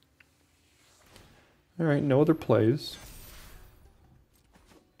 Alright, no other plays.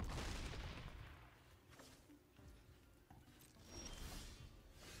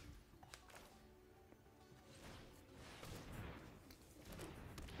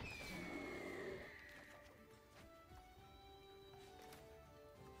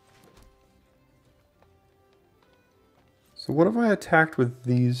 So what if I attacked with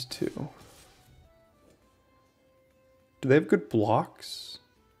these two? Do they have good blocks?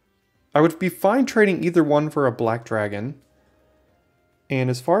 I would be fine trading either one for a Black Dragon. And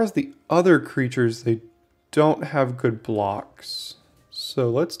as far as the other creatures, they don't have good blocks.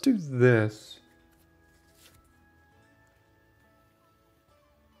 So let's do this.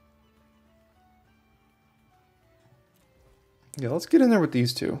 Yeah, let's get in there with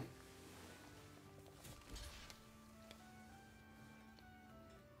these two.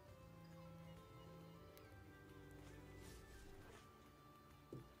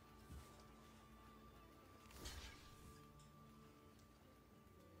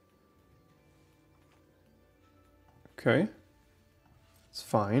 Okay. It's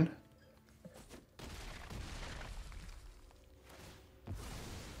fine.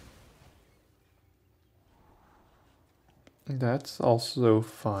 That's also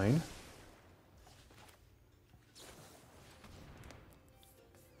fine.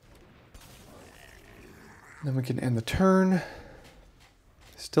 Then we can end the turn.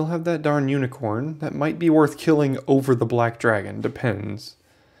 Still have that darn unicorn. That might be worth killing over the black dragon. Depends.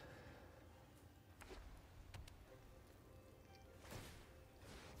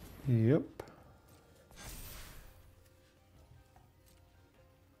 Yep.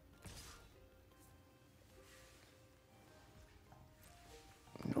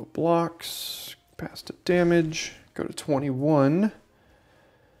 No blocks. Pass to damage. Go to 21.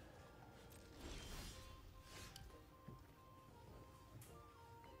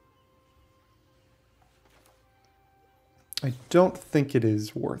 I don't think it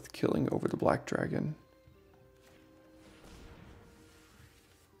is worth killing over the black dragon.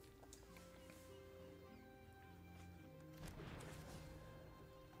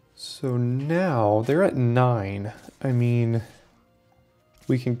 So now they're at 9. I mean,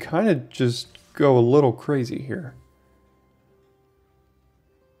 we can kind of just go a little crazy here.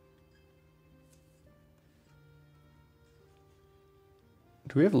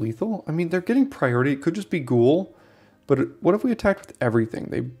 Do we have lethal? I mean, they're getting priority. It could just be ghoul. But what if we attacked with everything?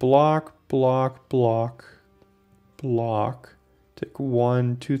 They block, block, block, block. Take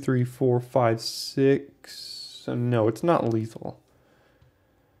 1, 2, 3, 4, 5, 6. So no, it's not lethal.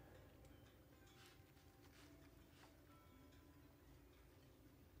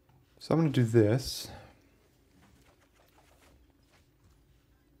 So I'm going to do this.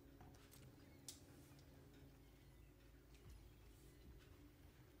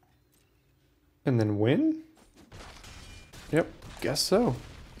 And then win? Yep, guess so.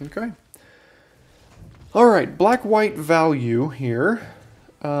 Okay. All right, black-white value here.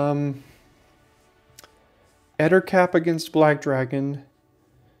 Ettercap against Black Dragon.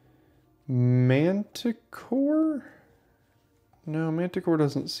 Manticore? No, Manticore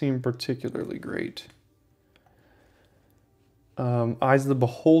doesn't seem particularly great. Eyes of the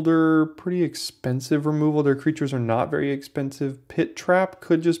Beholder, pretty expensive removal. Their creatures are not very expensive. Pit Trap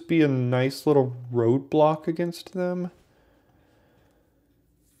could just be a nice little roadblock against them.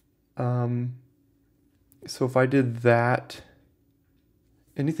 So if I did that,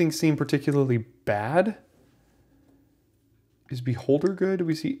 anything seem particularly bad? Is Beholder good?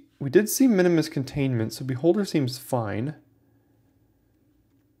 We did see Minimus Containment, so Beholder seems fine.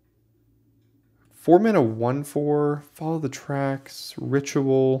 4 mana 1/4, follow the tracks,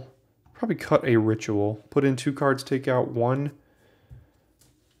 ritual. Probably cut a ritual. Put in 2 cards, take out 1.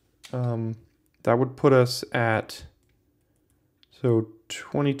 That would put us at, so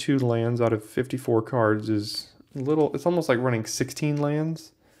 22 lands out of 54 cards is a little, it's almost like running 16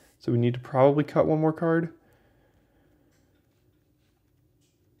 lands. So we need to probably cut 1 more card.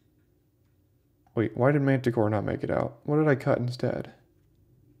 Wait, why did Manticore not make it out? What did I cut instead?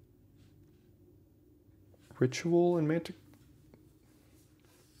 Ritual and Manticore?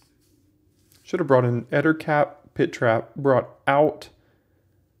 Should have brought in Ettercap, Pit Trap, brought out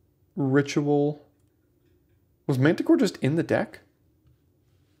Ritual. Was Manticore just in the deck?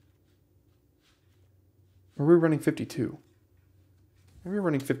 Or were we running 52? Maybe we're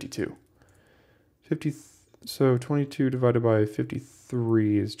running 52. 50, so 22 divided by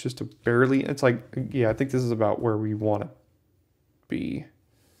 53 is just a barely, it's like, yeah, I think this is about where we want to be.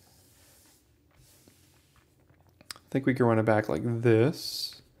 I think we can run it back like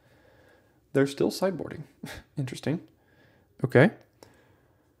this. They're still sideboarding. Interesting. Okay.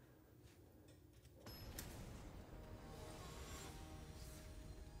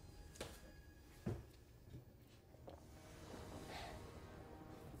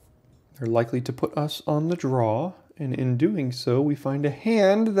 They're likely to put us on the draw, and in doing so, we find a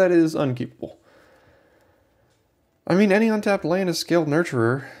hand that is unkeepable. I mean, any untapped land is Scaled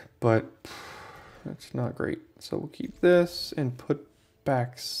Nurturer, but that's not great. So we'll keep this and put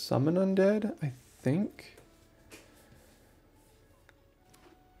back Summon Undead, I think.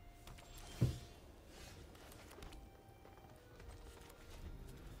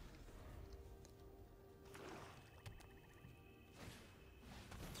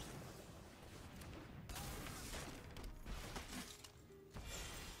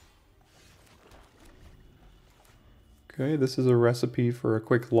 Okay, this is a recipe for a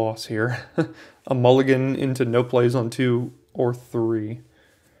quick loss here. A mulligan into no plays on 2 or 3.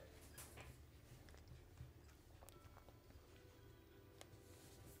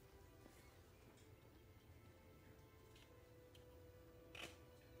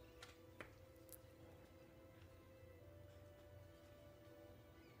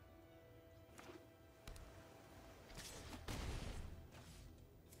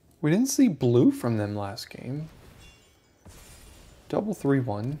 We didn't see blue from them last game. Double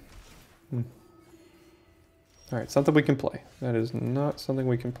 3-1. Alright, something we can play. That is not something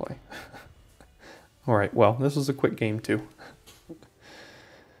we can play. Alright, well, this was a quick game too.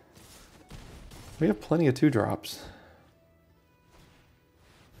 We have plenty of 2-drops.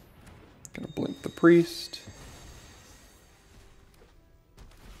 Gonna blink the priest.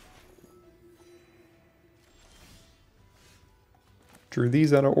 Drew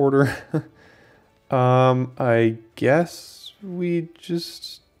these out of order. I guess we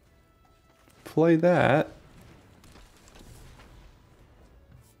just play that.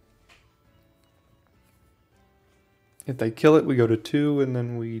 If they kill it, we go to 2 and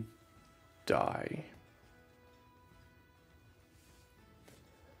then we die.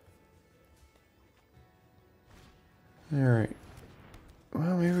 Alright.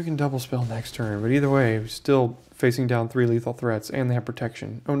 Well, maybe we can double spell next turn, but either way, we're still facing down 3 lethal threats, and they have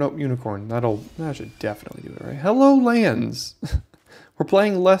protection. Oh no, Unicorn. That should definitely do it, right? Hello, lands! We're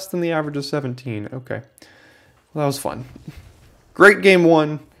playing less than the average of 17. Okay. Well, that was fun. Great game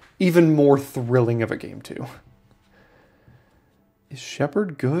 1. Even more thrilling of a game 2. Is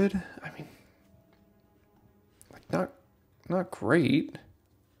Shepherd good? I mean, like not great.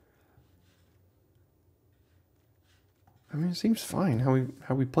 I mean, it seems fine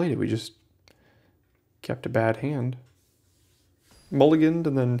how we played it. We just kept a bad hand. Mulliganed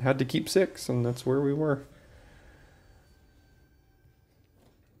and then had to keep 6, and that's where we were.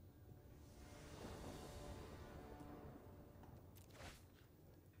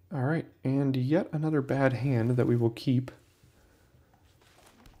 Alright, and yet another bad hand that we will keep.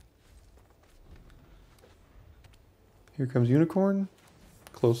 Here comes Unicorn.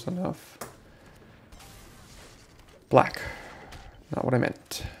 Close enough. Black. Not what I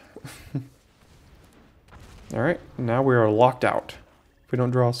meant. Alright, now we are locked out. If we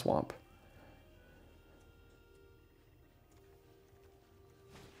don't draw a swamp.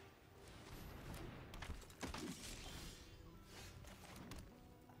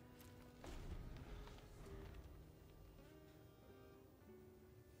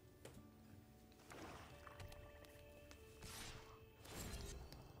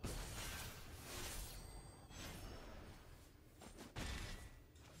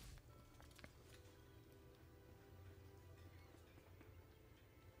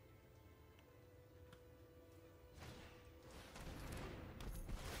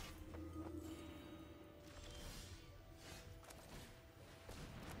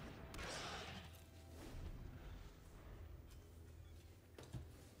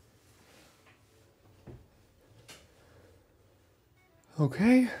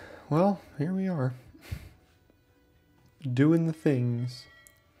 Okay, well, here we are. Doing the things.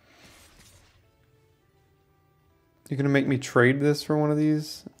 You're gonna make me trade this for one of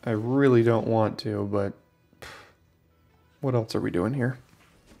these? I really don't want to, but what else are we doing here?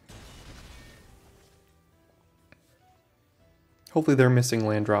 Hopefully they're missing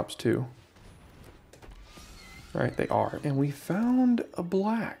land drops too. Alright, they are. And we found a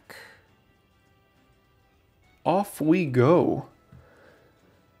black. Off we go.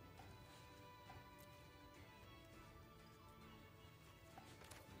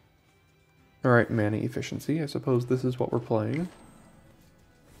 Alright, mana efficiency. I suppose this is what we're playing.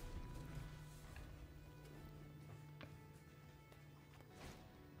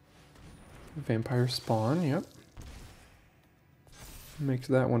 Vampire spawn, yep. Makes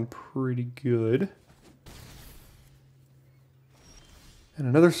that one pretty good. And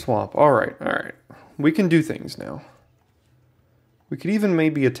another swamp. Alright, alright. We can do things now. We could even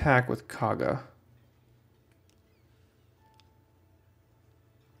maybe attack with Kaga.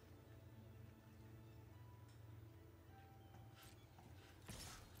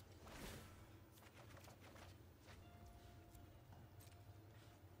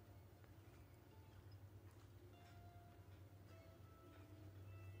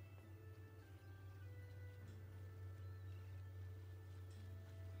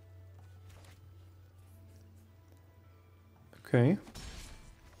 Okay.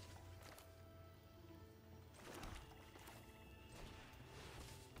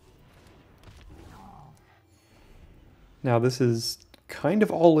 Now this is kind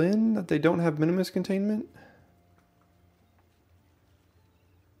of all in that they don't have minimus containment.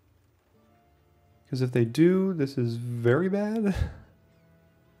 Because if they do, this is very bad.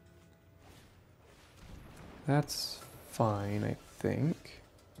 That's fine, I think.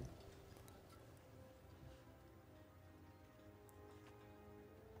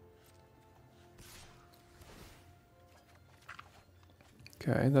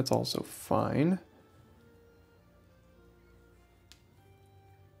 Okay, that's also fine.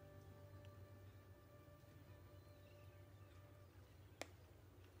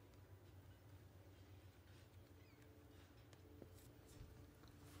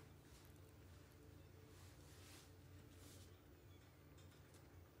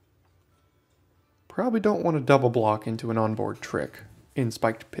 Probably don't want to double block into an onboard trick in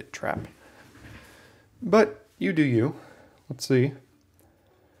Spiked Pit Trap. But you do you. Let's see.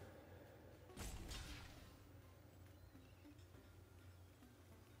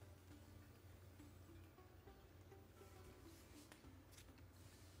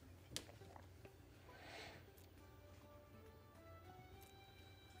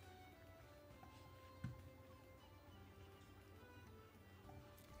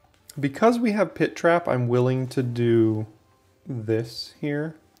 Because we have Pit Trap, I'm willing to do this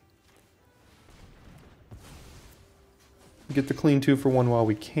here. Get the clean 2 for 1 while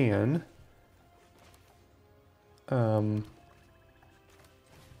we can. And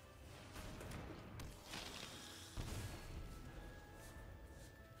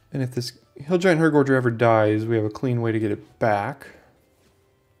if this Hill Giant Herdgorger ever dies, we have a clean way to get it back.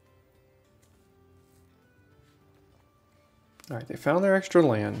 Alright, they found their extra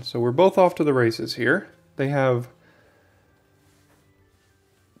land, so we're both off to the races here. They have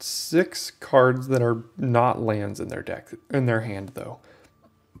 6 cards that are not lands in their deck, in their hand though.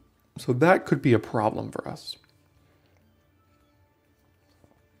 So that could be a problem for us.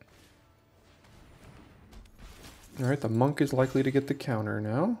 Alright, the monk is likely to get the counter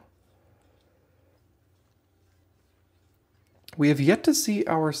now. We have yet to see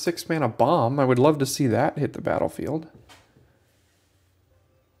our 6-mana bomb. I would love to see that hit the battlefield.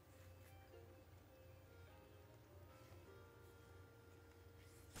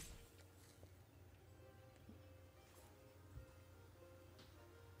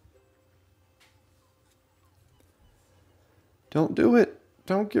 Don't do it.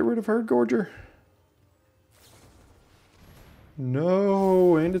 Don't get rid of Herdgorger.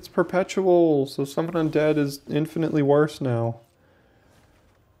 No, and it's perpetual, so Summon Undead is infinitely worse now.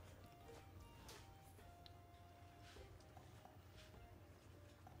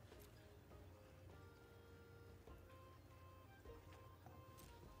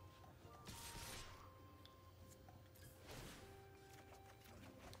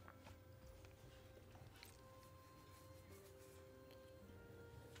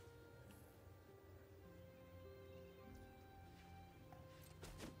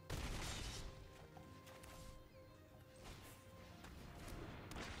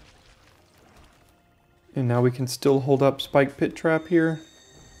 And now we can still hold up Spike Pit Trap here.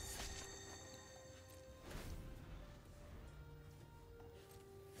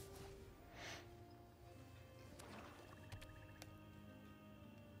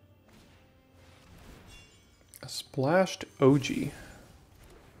 A splashed OG.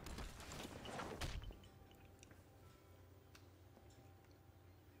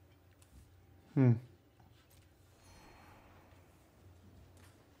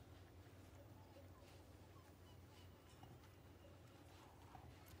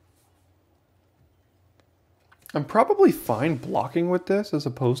 I'm probably fine blocking with this as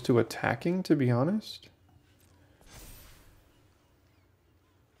opposed to attacking, to be honest.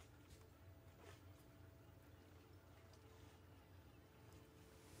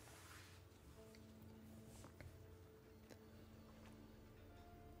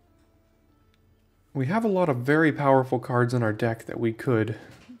 We have a lot of very powerful cards in our deck that we could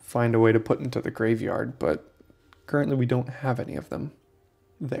find a way to put into the graveyard, but currently we don't have any of them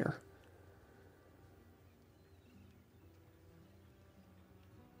there.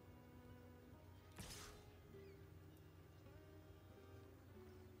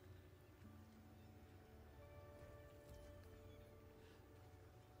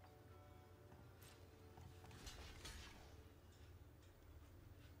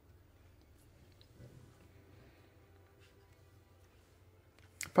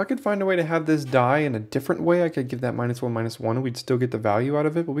 If I could find a way to have this die in a different way, I could give that -1/-1, and we'd still get the value out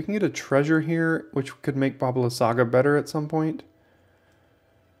of it. But we can get a treasure here, which could make Babala Saga better at some point.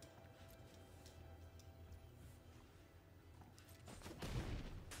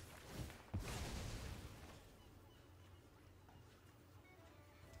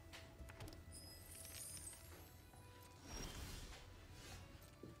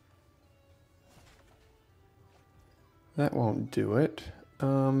 That won't do it.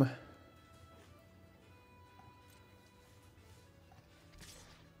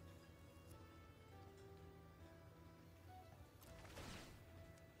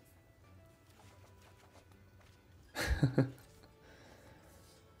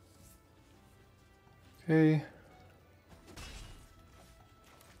 Okay.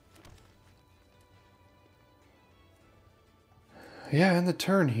 Yeah, in the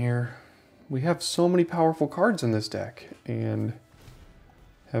turn here, we have so many powerful cards in this deck, and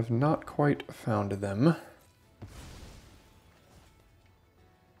have not quite found them.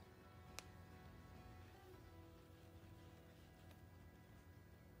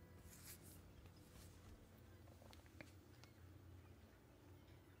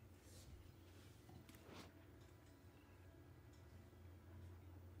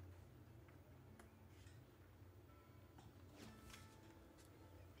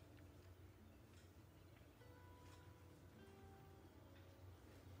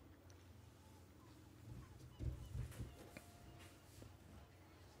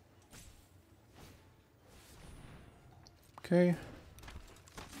 Okay.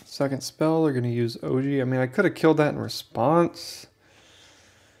 Second spell, they're going to use OG. I mean, I could have killed that in response.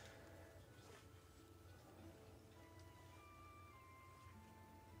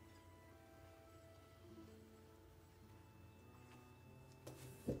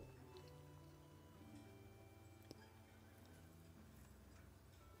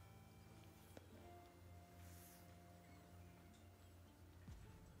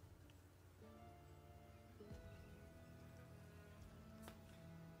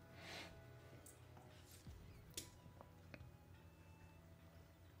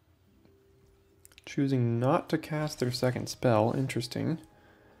 Choosing not to cast their second spell. Interesting.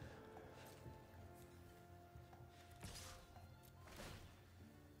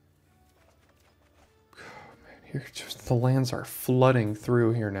 Oh, man, here just the lands are flooding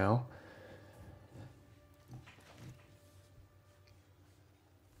through here now.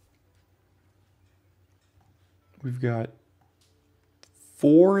 We've got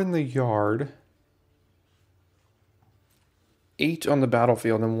 4 in the yard, 8 on the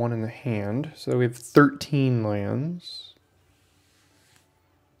battlefield, and 1 in the hand. So we have 13 lands.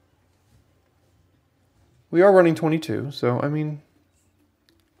 We are running 22, so I mean,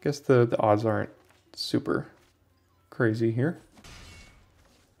 I guess the odds aren't super crazy here.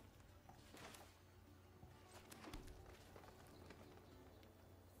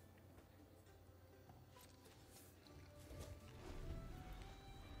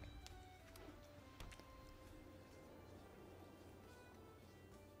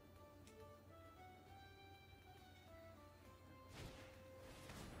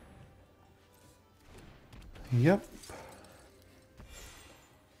 Yep.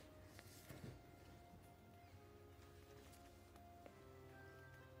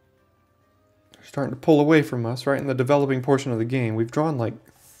 They're starting to pull away from us, right? In the developing portion of the game, we've drawn like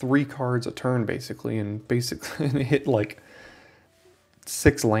 3 cards a turn basically, and hit like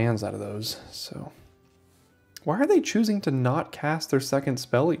 6 lands out of those. So why are they choosing to not cast their second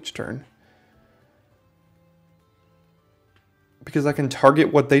spell each turn? Because I can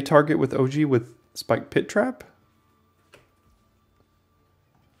target what they target with OG with Spike Pit Trap?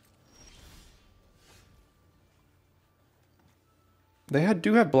 They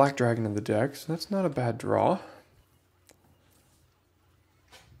do have Black Dragon in the deck, so that's not a bad draw.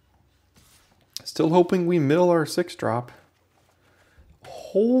 Still hoping we mill our 6-drop.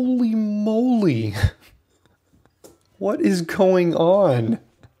 Holy moly! What is going on?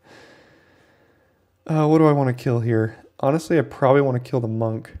 What do I want to kill here? Honestly, I probably want to kill the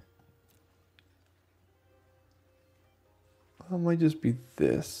monk. It might just be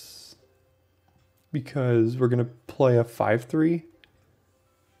this. Because we're going to play a 5-3.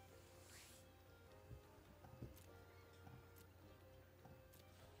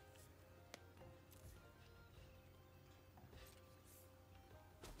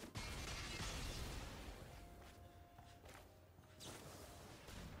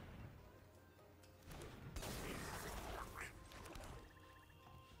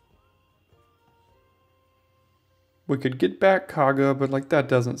 We could get back Kaga, but like that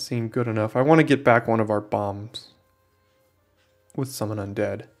doesn't seem good enough. I want to get back one of our bombs with Summon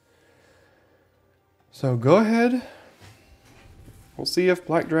Undead. So go ahead. We'll see if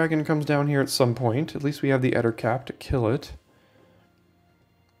Black Dragon comes down here at some point. At least we have the Ettercap to kill it.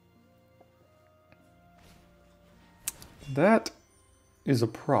 That is a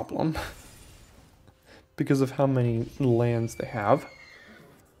problem because of how many lands they have.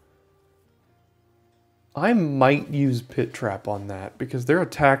 I might use Pit Trap on that because their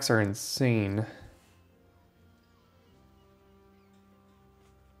attacks are insane.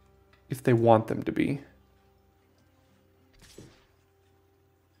 If they want them to be.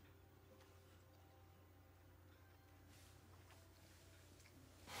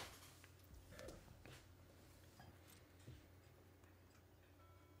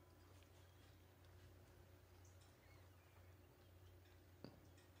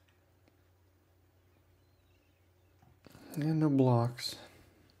 And no blocks.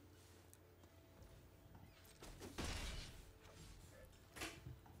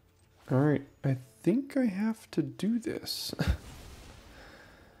 Alright, I think I have to do this.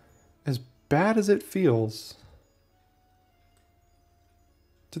 As bad as it feels.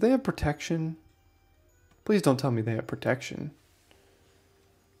 Do they have protection? Please don't tell me they have protection.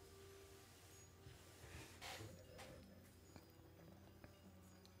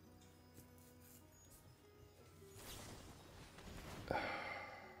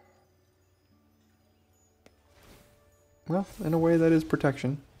 Well, in a way that is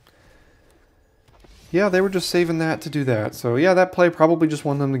protection. Yeah, they were just saving that to do that. So yeah, that play probably just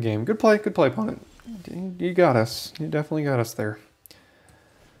won them the game. Good play, opponent. You got us. You definitely got us there.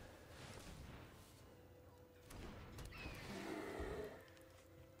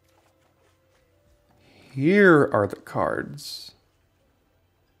 Here are the cards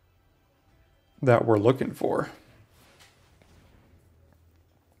that we're looking for.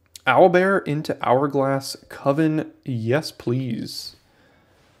 Owlbear into Hourglass Coven. Yes, please.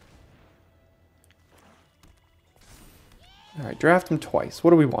 All right, draft them twice.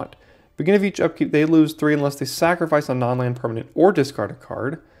 What do we want? Beginning of each upkeep, they lose 3 unless they sacrifice a non-land permanent or discard a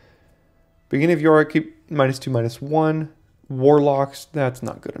card. Beginning of your upkeep, -2/-1. Warlocks, that's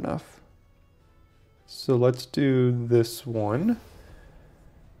not good enough. So let's do this one.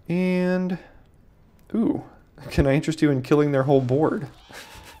 And, ooh, can I interest you in killing their whole board?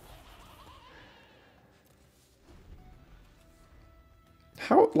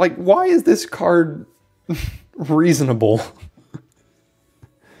 How, like, why is this card reasonable?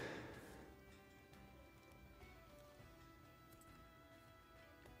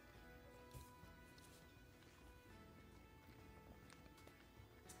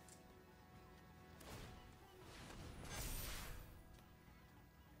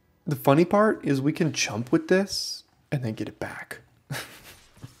 The funny part is we can chump with this and then get it back.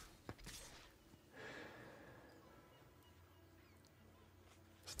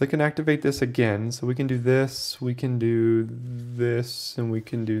 So they can activate this again. So we can do this, we can do this, and we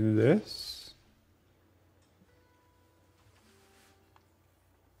can do this.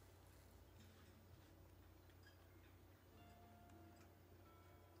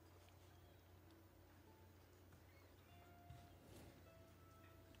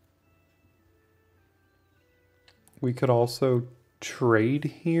 We could also trade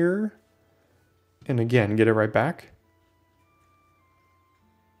here and again get it right back.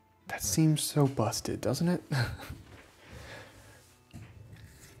 That seems so busted, doesn't it?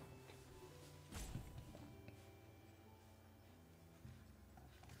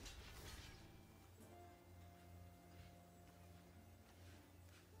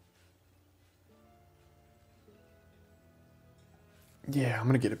 Yeah, I'm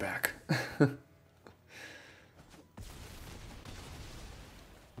gonna get it back.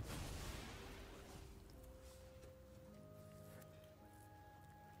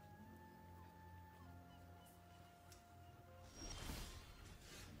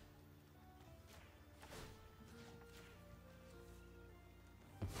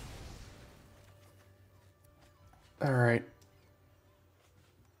 All right.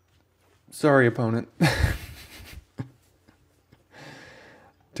 Sorry, opponent.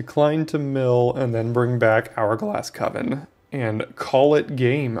 Decline to mill and then bring back Hourglass Coven and call it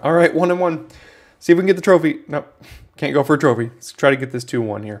game. All right, 1-1. See if we can get the trophy. Nope, can't go for a trophy. Let's try to get this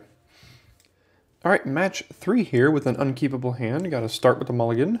 2-1 here. All right, match 3 here with an unkeepable hand. Got to start with the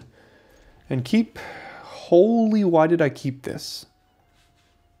mulligan and keep. Holy, why did I keep this?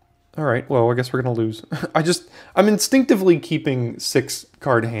 All right, well, I guess we're going to lose. I'm instinctively keeping 6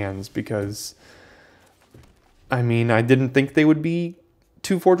 card hands because, I mean, I didn't think they would be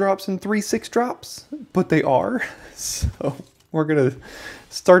 2 4-drops and 3 6-drops, but they are. So we're going to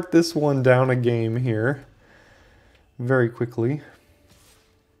start this one down a game here very quickly.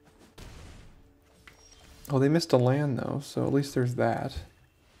 Oh, they missed a land though, so at least there's that.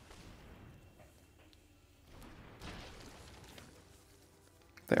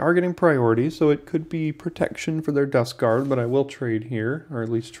 They are getting priority, so it could be protection for their Dust Guard, but I will trade here, or at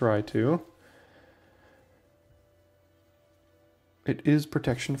least try to. It is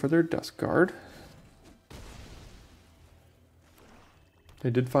protection for their Dust Guard. They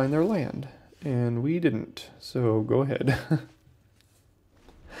did find their land, and we didn't, so go ahead.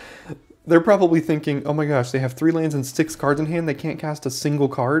 They're probably thinking, oh my gosh, they have 3 lands and 6 cards in hand, they can't cast a single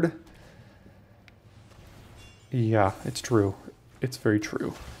card? Yeah, it's true. It's very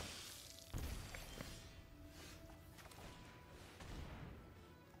true.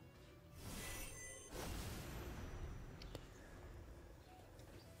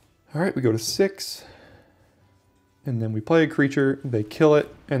 All right, we go to 6, and then we play a creature, they kill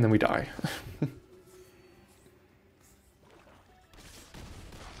it, and then we die.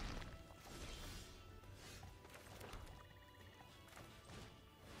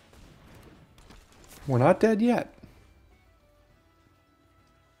 We're not dead yet.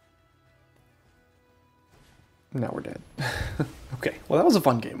 Now we're dead. Okay, well that was a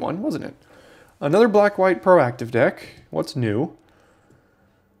fun game one, wasn't it? Another black-white proactive deck. What's new?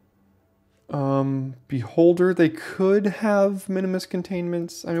 Beholder, they could have Minimus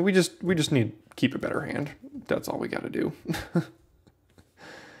Containments. I mean, we just need to keep a better hand. That's all we got to do.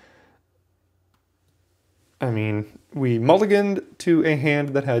 I mean, we mulliganed to a hand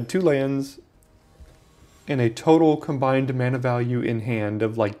that had 2 lands and a total combined mana value in hand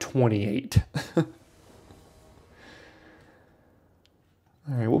of like 28.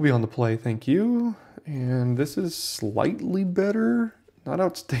 Alright, we'll be on the play, thank you. And this is slightly better. Not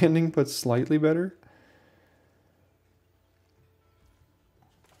outstanding, but slightly better.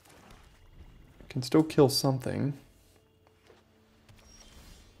 Can still kill something.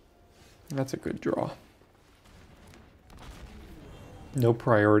 That's a good draw. No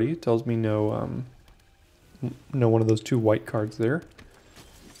priority. Tells me no one of those 2 white cards there.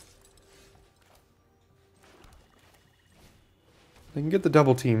 They can get the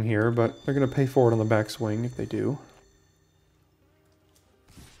double team here, but they're going to pay for it on the backswing if they do.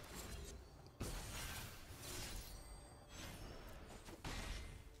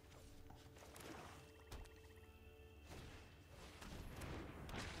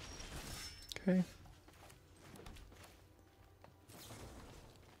 Okay.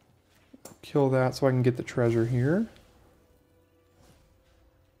 I'll kill that so I can get the treasure here.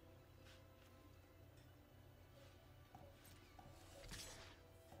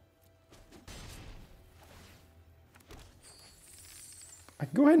 I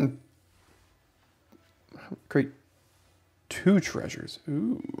can go ahead and create 2 treasures.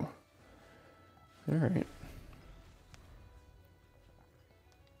 Ooh. All right.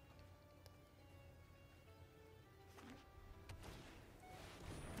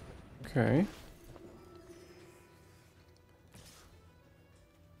 Okay.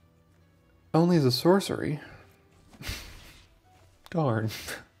 Only as a sorcery. Darn.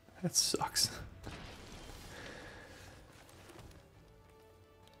 That sucks.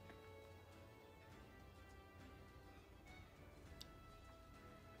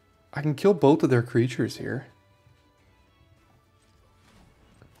 I can kill both of their creatures here.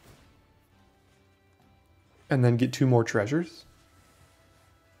 And then get 2 more treasures.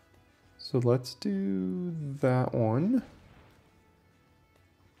 So let's do that one.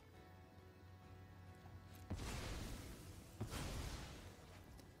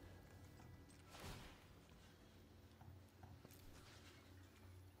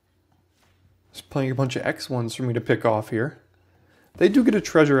 Just playing a bunch of X1s for me to pick off here. They do get a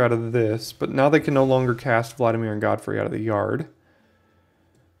treasure out of this, but now they can no longer cast Vladimir and Godfrey out of the yard.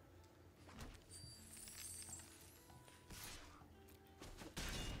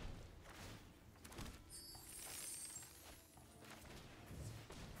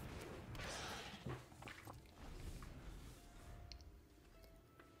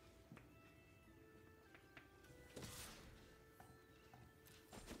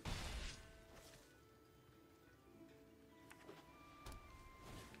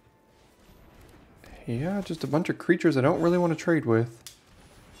 Yeah, just a bunch of creatures I don't really want to trade with.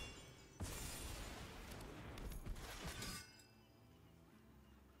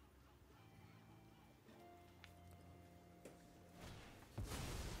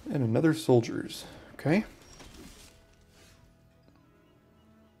 And another soldiers. Okay.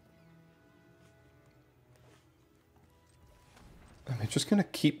 I'm just going to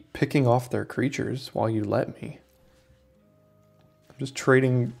keep picking off their creatures while you let me. I'm just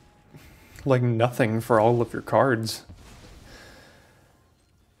trading like nothing for all of your cards.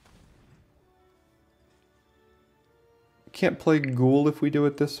 Can't play Ghoul if we do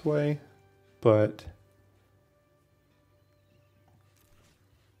it this way, but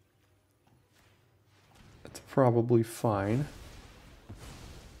it's probably fine.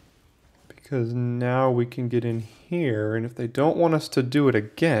 Because now we can get in here, and if they don't want us to do it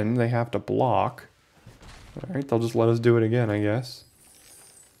again, they have to block. Alright, they'll just let us do it again, I guess.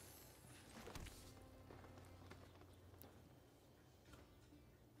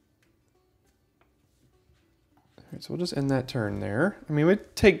 Alright, so we'll just end that turn there. I mean,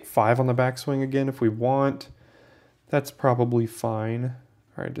 we'd take 5 on the backswing again if we want. That's probably fine.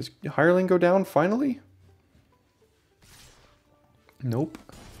 Alright, does Hireling go down finally? Nope.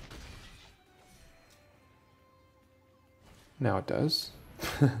 Now it does.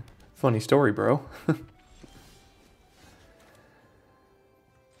 Funny story, bro.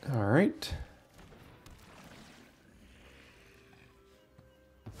 Alright.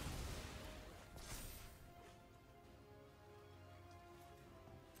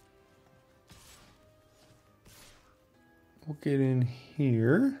 We'll get in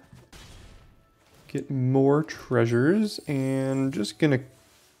here. Get more treasures, and just gonna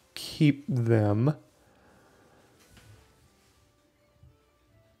keep them.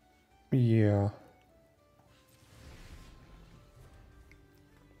 Yeah.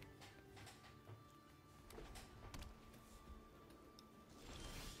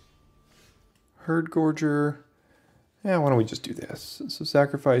 Herd Gorger. Yeah, why don't we just do this? So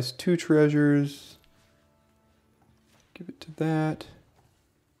sacrifice 2 treasures. to that.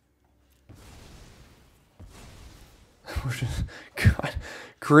 God,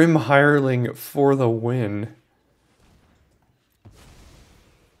 Grim Hireling for the win.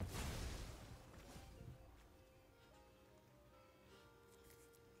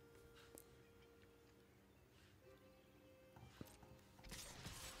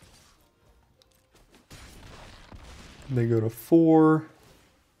 They go to 4,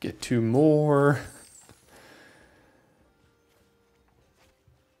 get 2 more.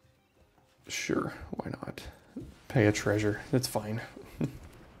 Sure, why not? Pay a treasure, that's fine.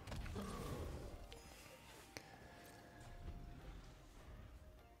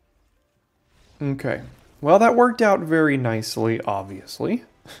 Okay, well that worked out very nicely, obviously.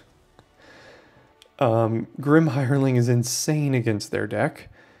 Grim Hireling is insane against their deck.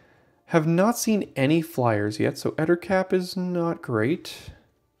 Have not seen any flyers yet, so Ettercap is not great.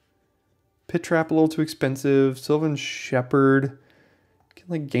 Pit Trap a little too expensive. Sylvan Shepherd can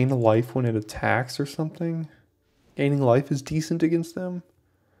like gain a life when it attacks or something. Gaining life is decent against them.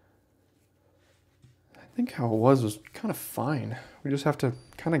 I think how it was kind of fine. We just have to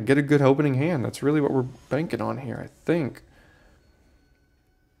kind of get a good opening hand. That's really what we're banking on here, I think.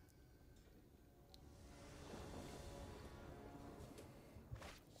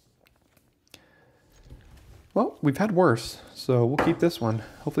 Well, we've had worse, so we'll keep this one.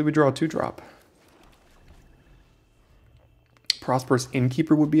 Hopefully we draw a 2-drop. Prosperous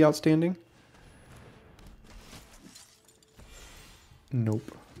Innkeeper would be outstanding.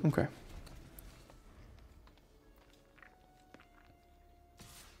 Nope. Okay.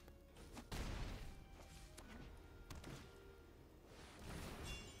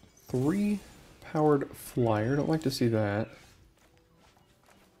 Three powered flyer. Don't like to see that.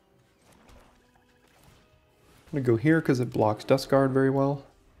 I'm going to go here because it blocks Dust Guard very well.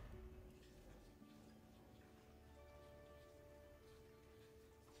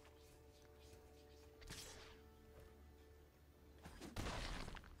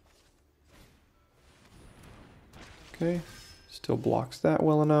 Okay, still blocks that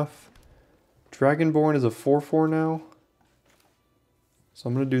well enough. Dragonborn is a 4/4 now. So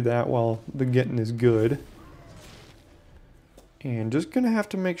I'm going to do that while the getting is good. And just going to have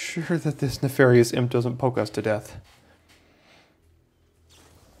to make sure that this Nefarious Imp doesn't poke us to death.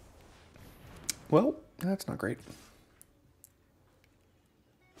 Well, that's not great.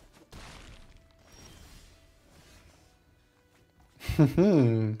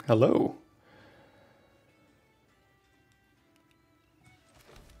 Hello.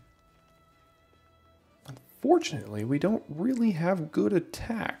 Unfortunately, we don't really have good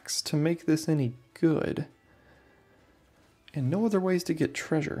attacks to make this any good. And no other ways to get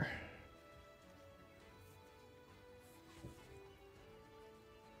treasure.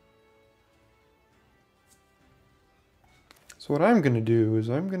 So what I'm going to do is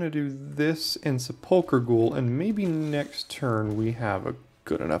I'm going to do this and Sepulchre Ghoul, and maybe next turn we have a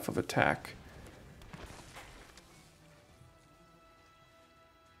good enough of attack.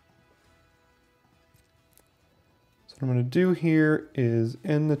 So what I'm going to do here is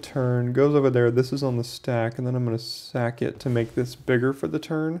end the turn, goes over there, this is on the stack, and then I'm going to sack it to make this bigger for the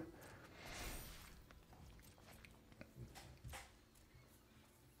turn.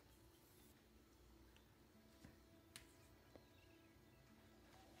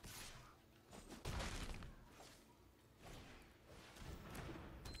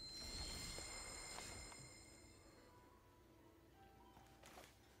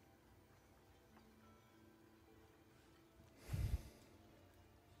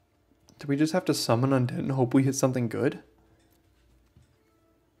 Do we just have to summon Undead and hope we hit something good?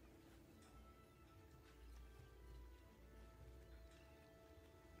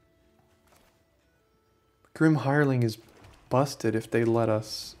 Grim Hireling is busted if they let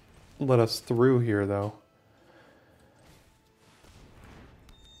us through here, though.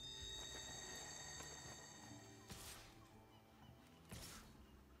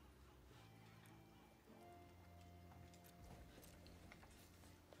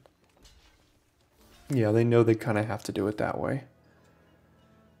 Yeah, they know they kind of have to do it that way.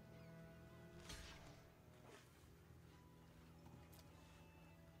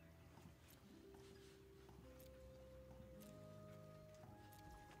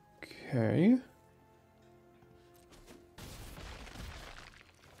 Okay.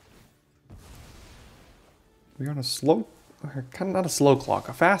 We're on a slow, kind of not a slow clock,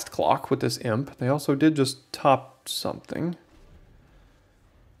 a fast clock with this imp. They also did just top something.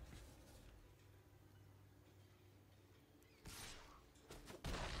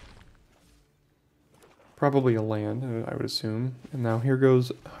 Probably a land, I would assume. And now here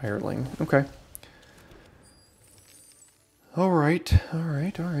goes Hireling. Okay. All right.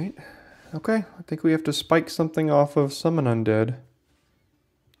 Okay, I think we have to spike something off of Summon Undead.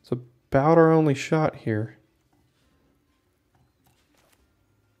 It's about our only shot here.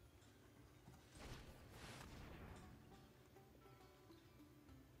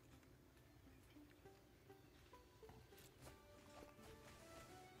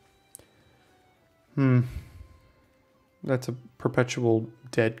 That's a perpetual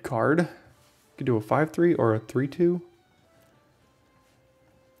dead card. Could do a 5/3 or a 3/2.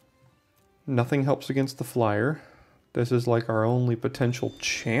 Nothing helps against the flyer. This is like our only potential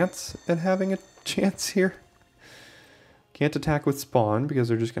chance at having a chance here. Can't attack with spawn because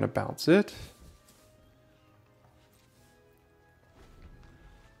they're just going to bounce it.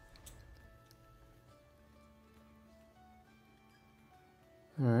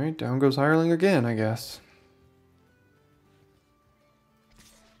 Alright, down goes Hireling again, I guess.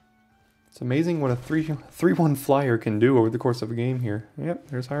 It's amazing what a 3/1 flyer can do over the course of a game here. Yep,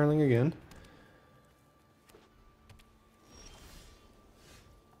 there's Hireling again.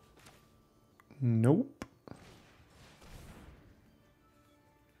 Nope.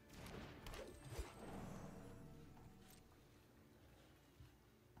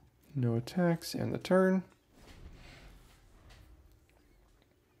 No attacks and the turn.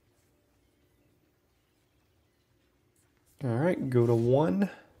 Alright, go to 1.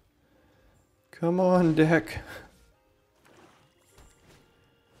 Come on, deck.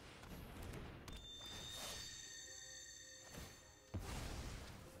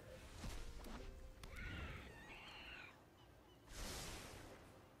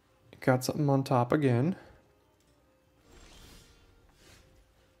 Got something on top again.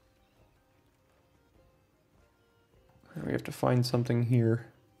 We have to find something here.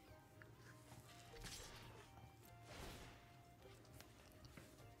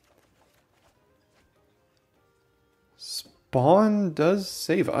 Spawn does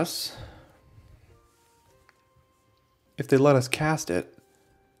save us. If they let us cast it.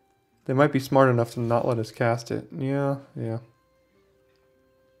 They might be smart enough to not let us cast it. Yeah.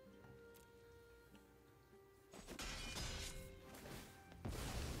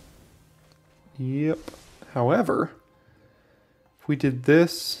 Yep. However, if we did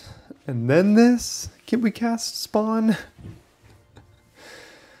this and then this, can we cast spawn?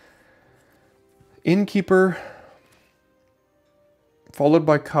 Innkeeper followed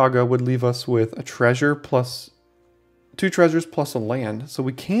by Kaga would leave us with a treasure plus 2 treasures plus a land, so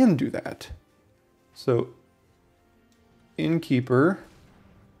we can do that. So Innkeeper,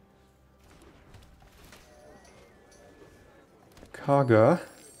 Kaga,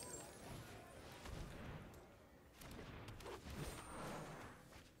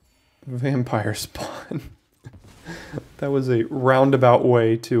 Vampire Spawn. That was a roundabout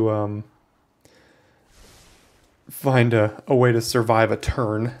way to find a way to survive a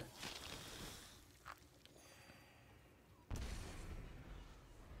turn.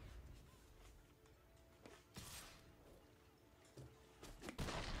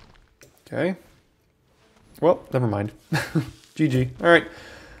 Okay. Well, never mind. GG. All right.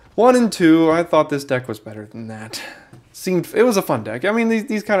 1 and 2. I thought this deck was better than that. It was a fun deck. I mean,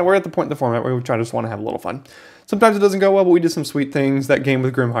 these kind of, we're at the point in the format where we just want to have a little fun. Sometimes it doesn't go well, but we did some sweet things. That game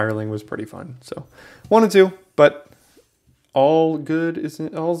with Grim Hireling was pretty fun. So 1 and 2, but all's good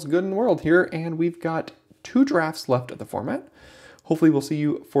in the world here, and we've got 2 drafts left of the format. Hopefully we'll see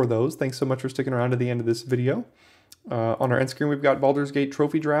you for those. Thanks so much for sticking around to the end of this video. On our end screen, we've got Baldur's Gate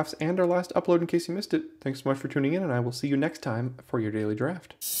trophy drafts and our last upload in case you missed it. Thanks so much for tuning in, and I will see you next time for your daily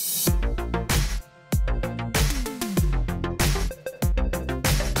draft.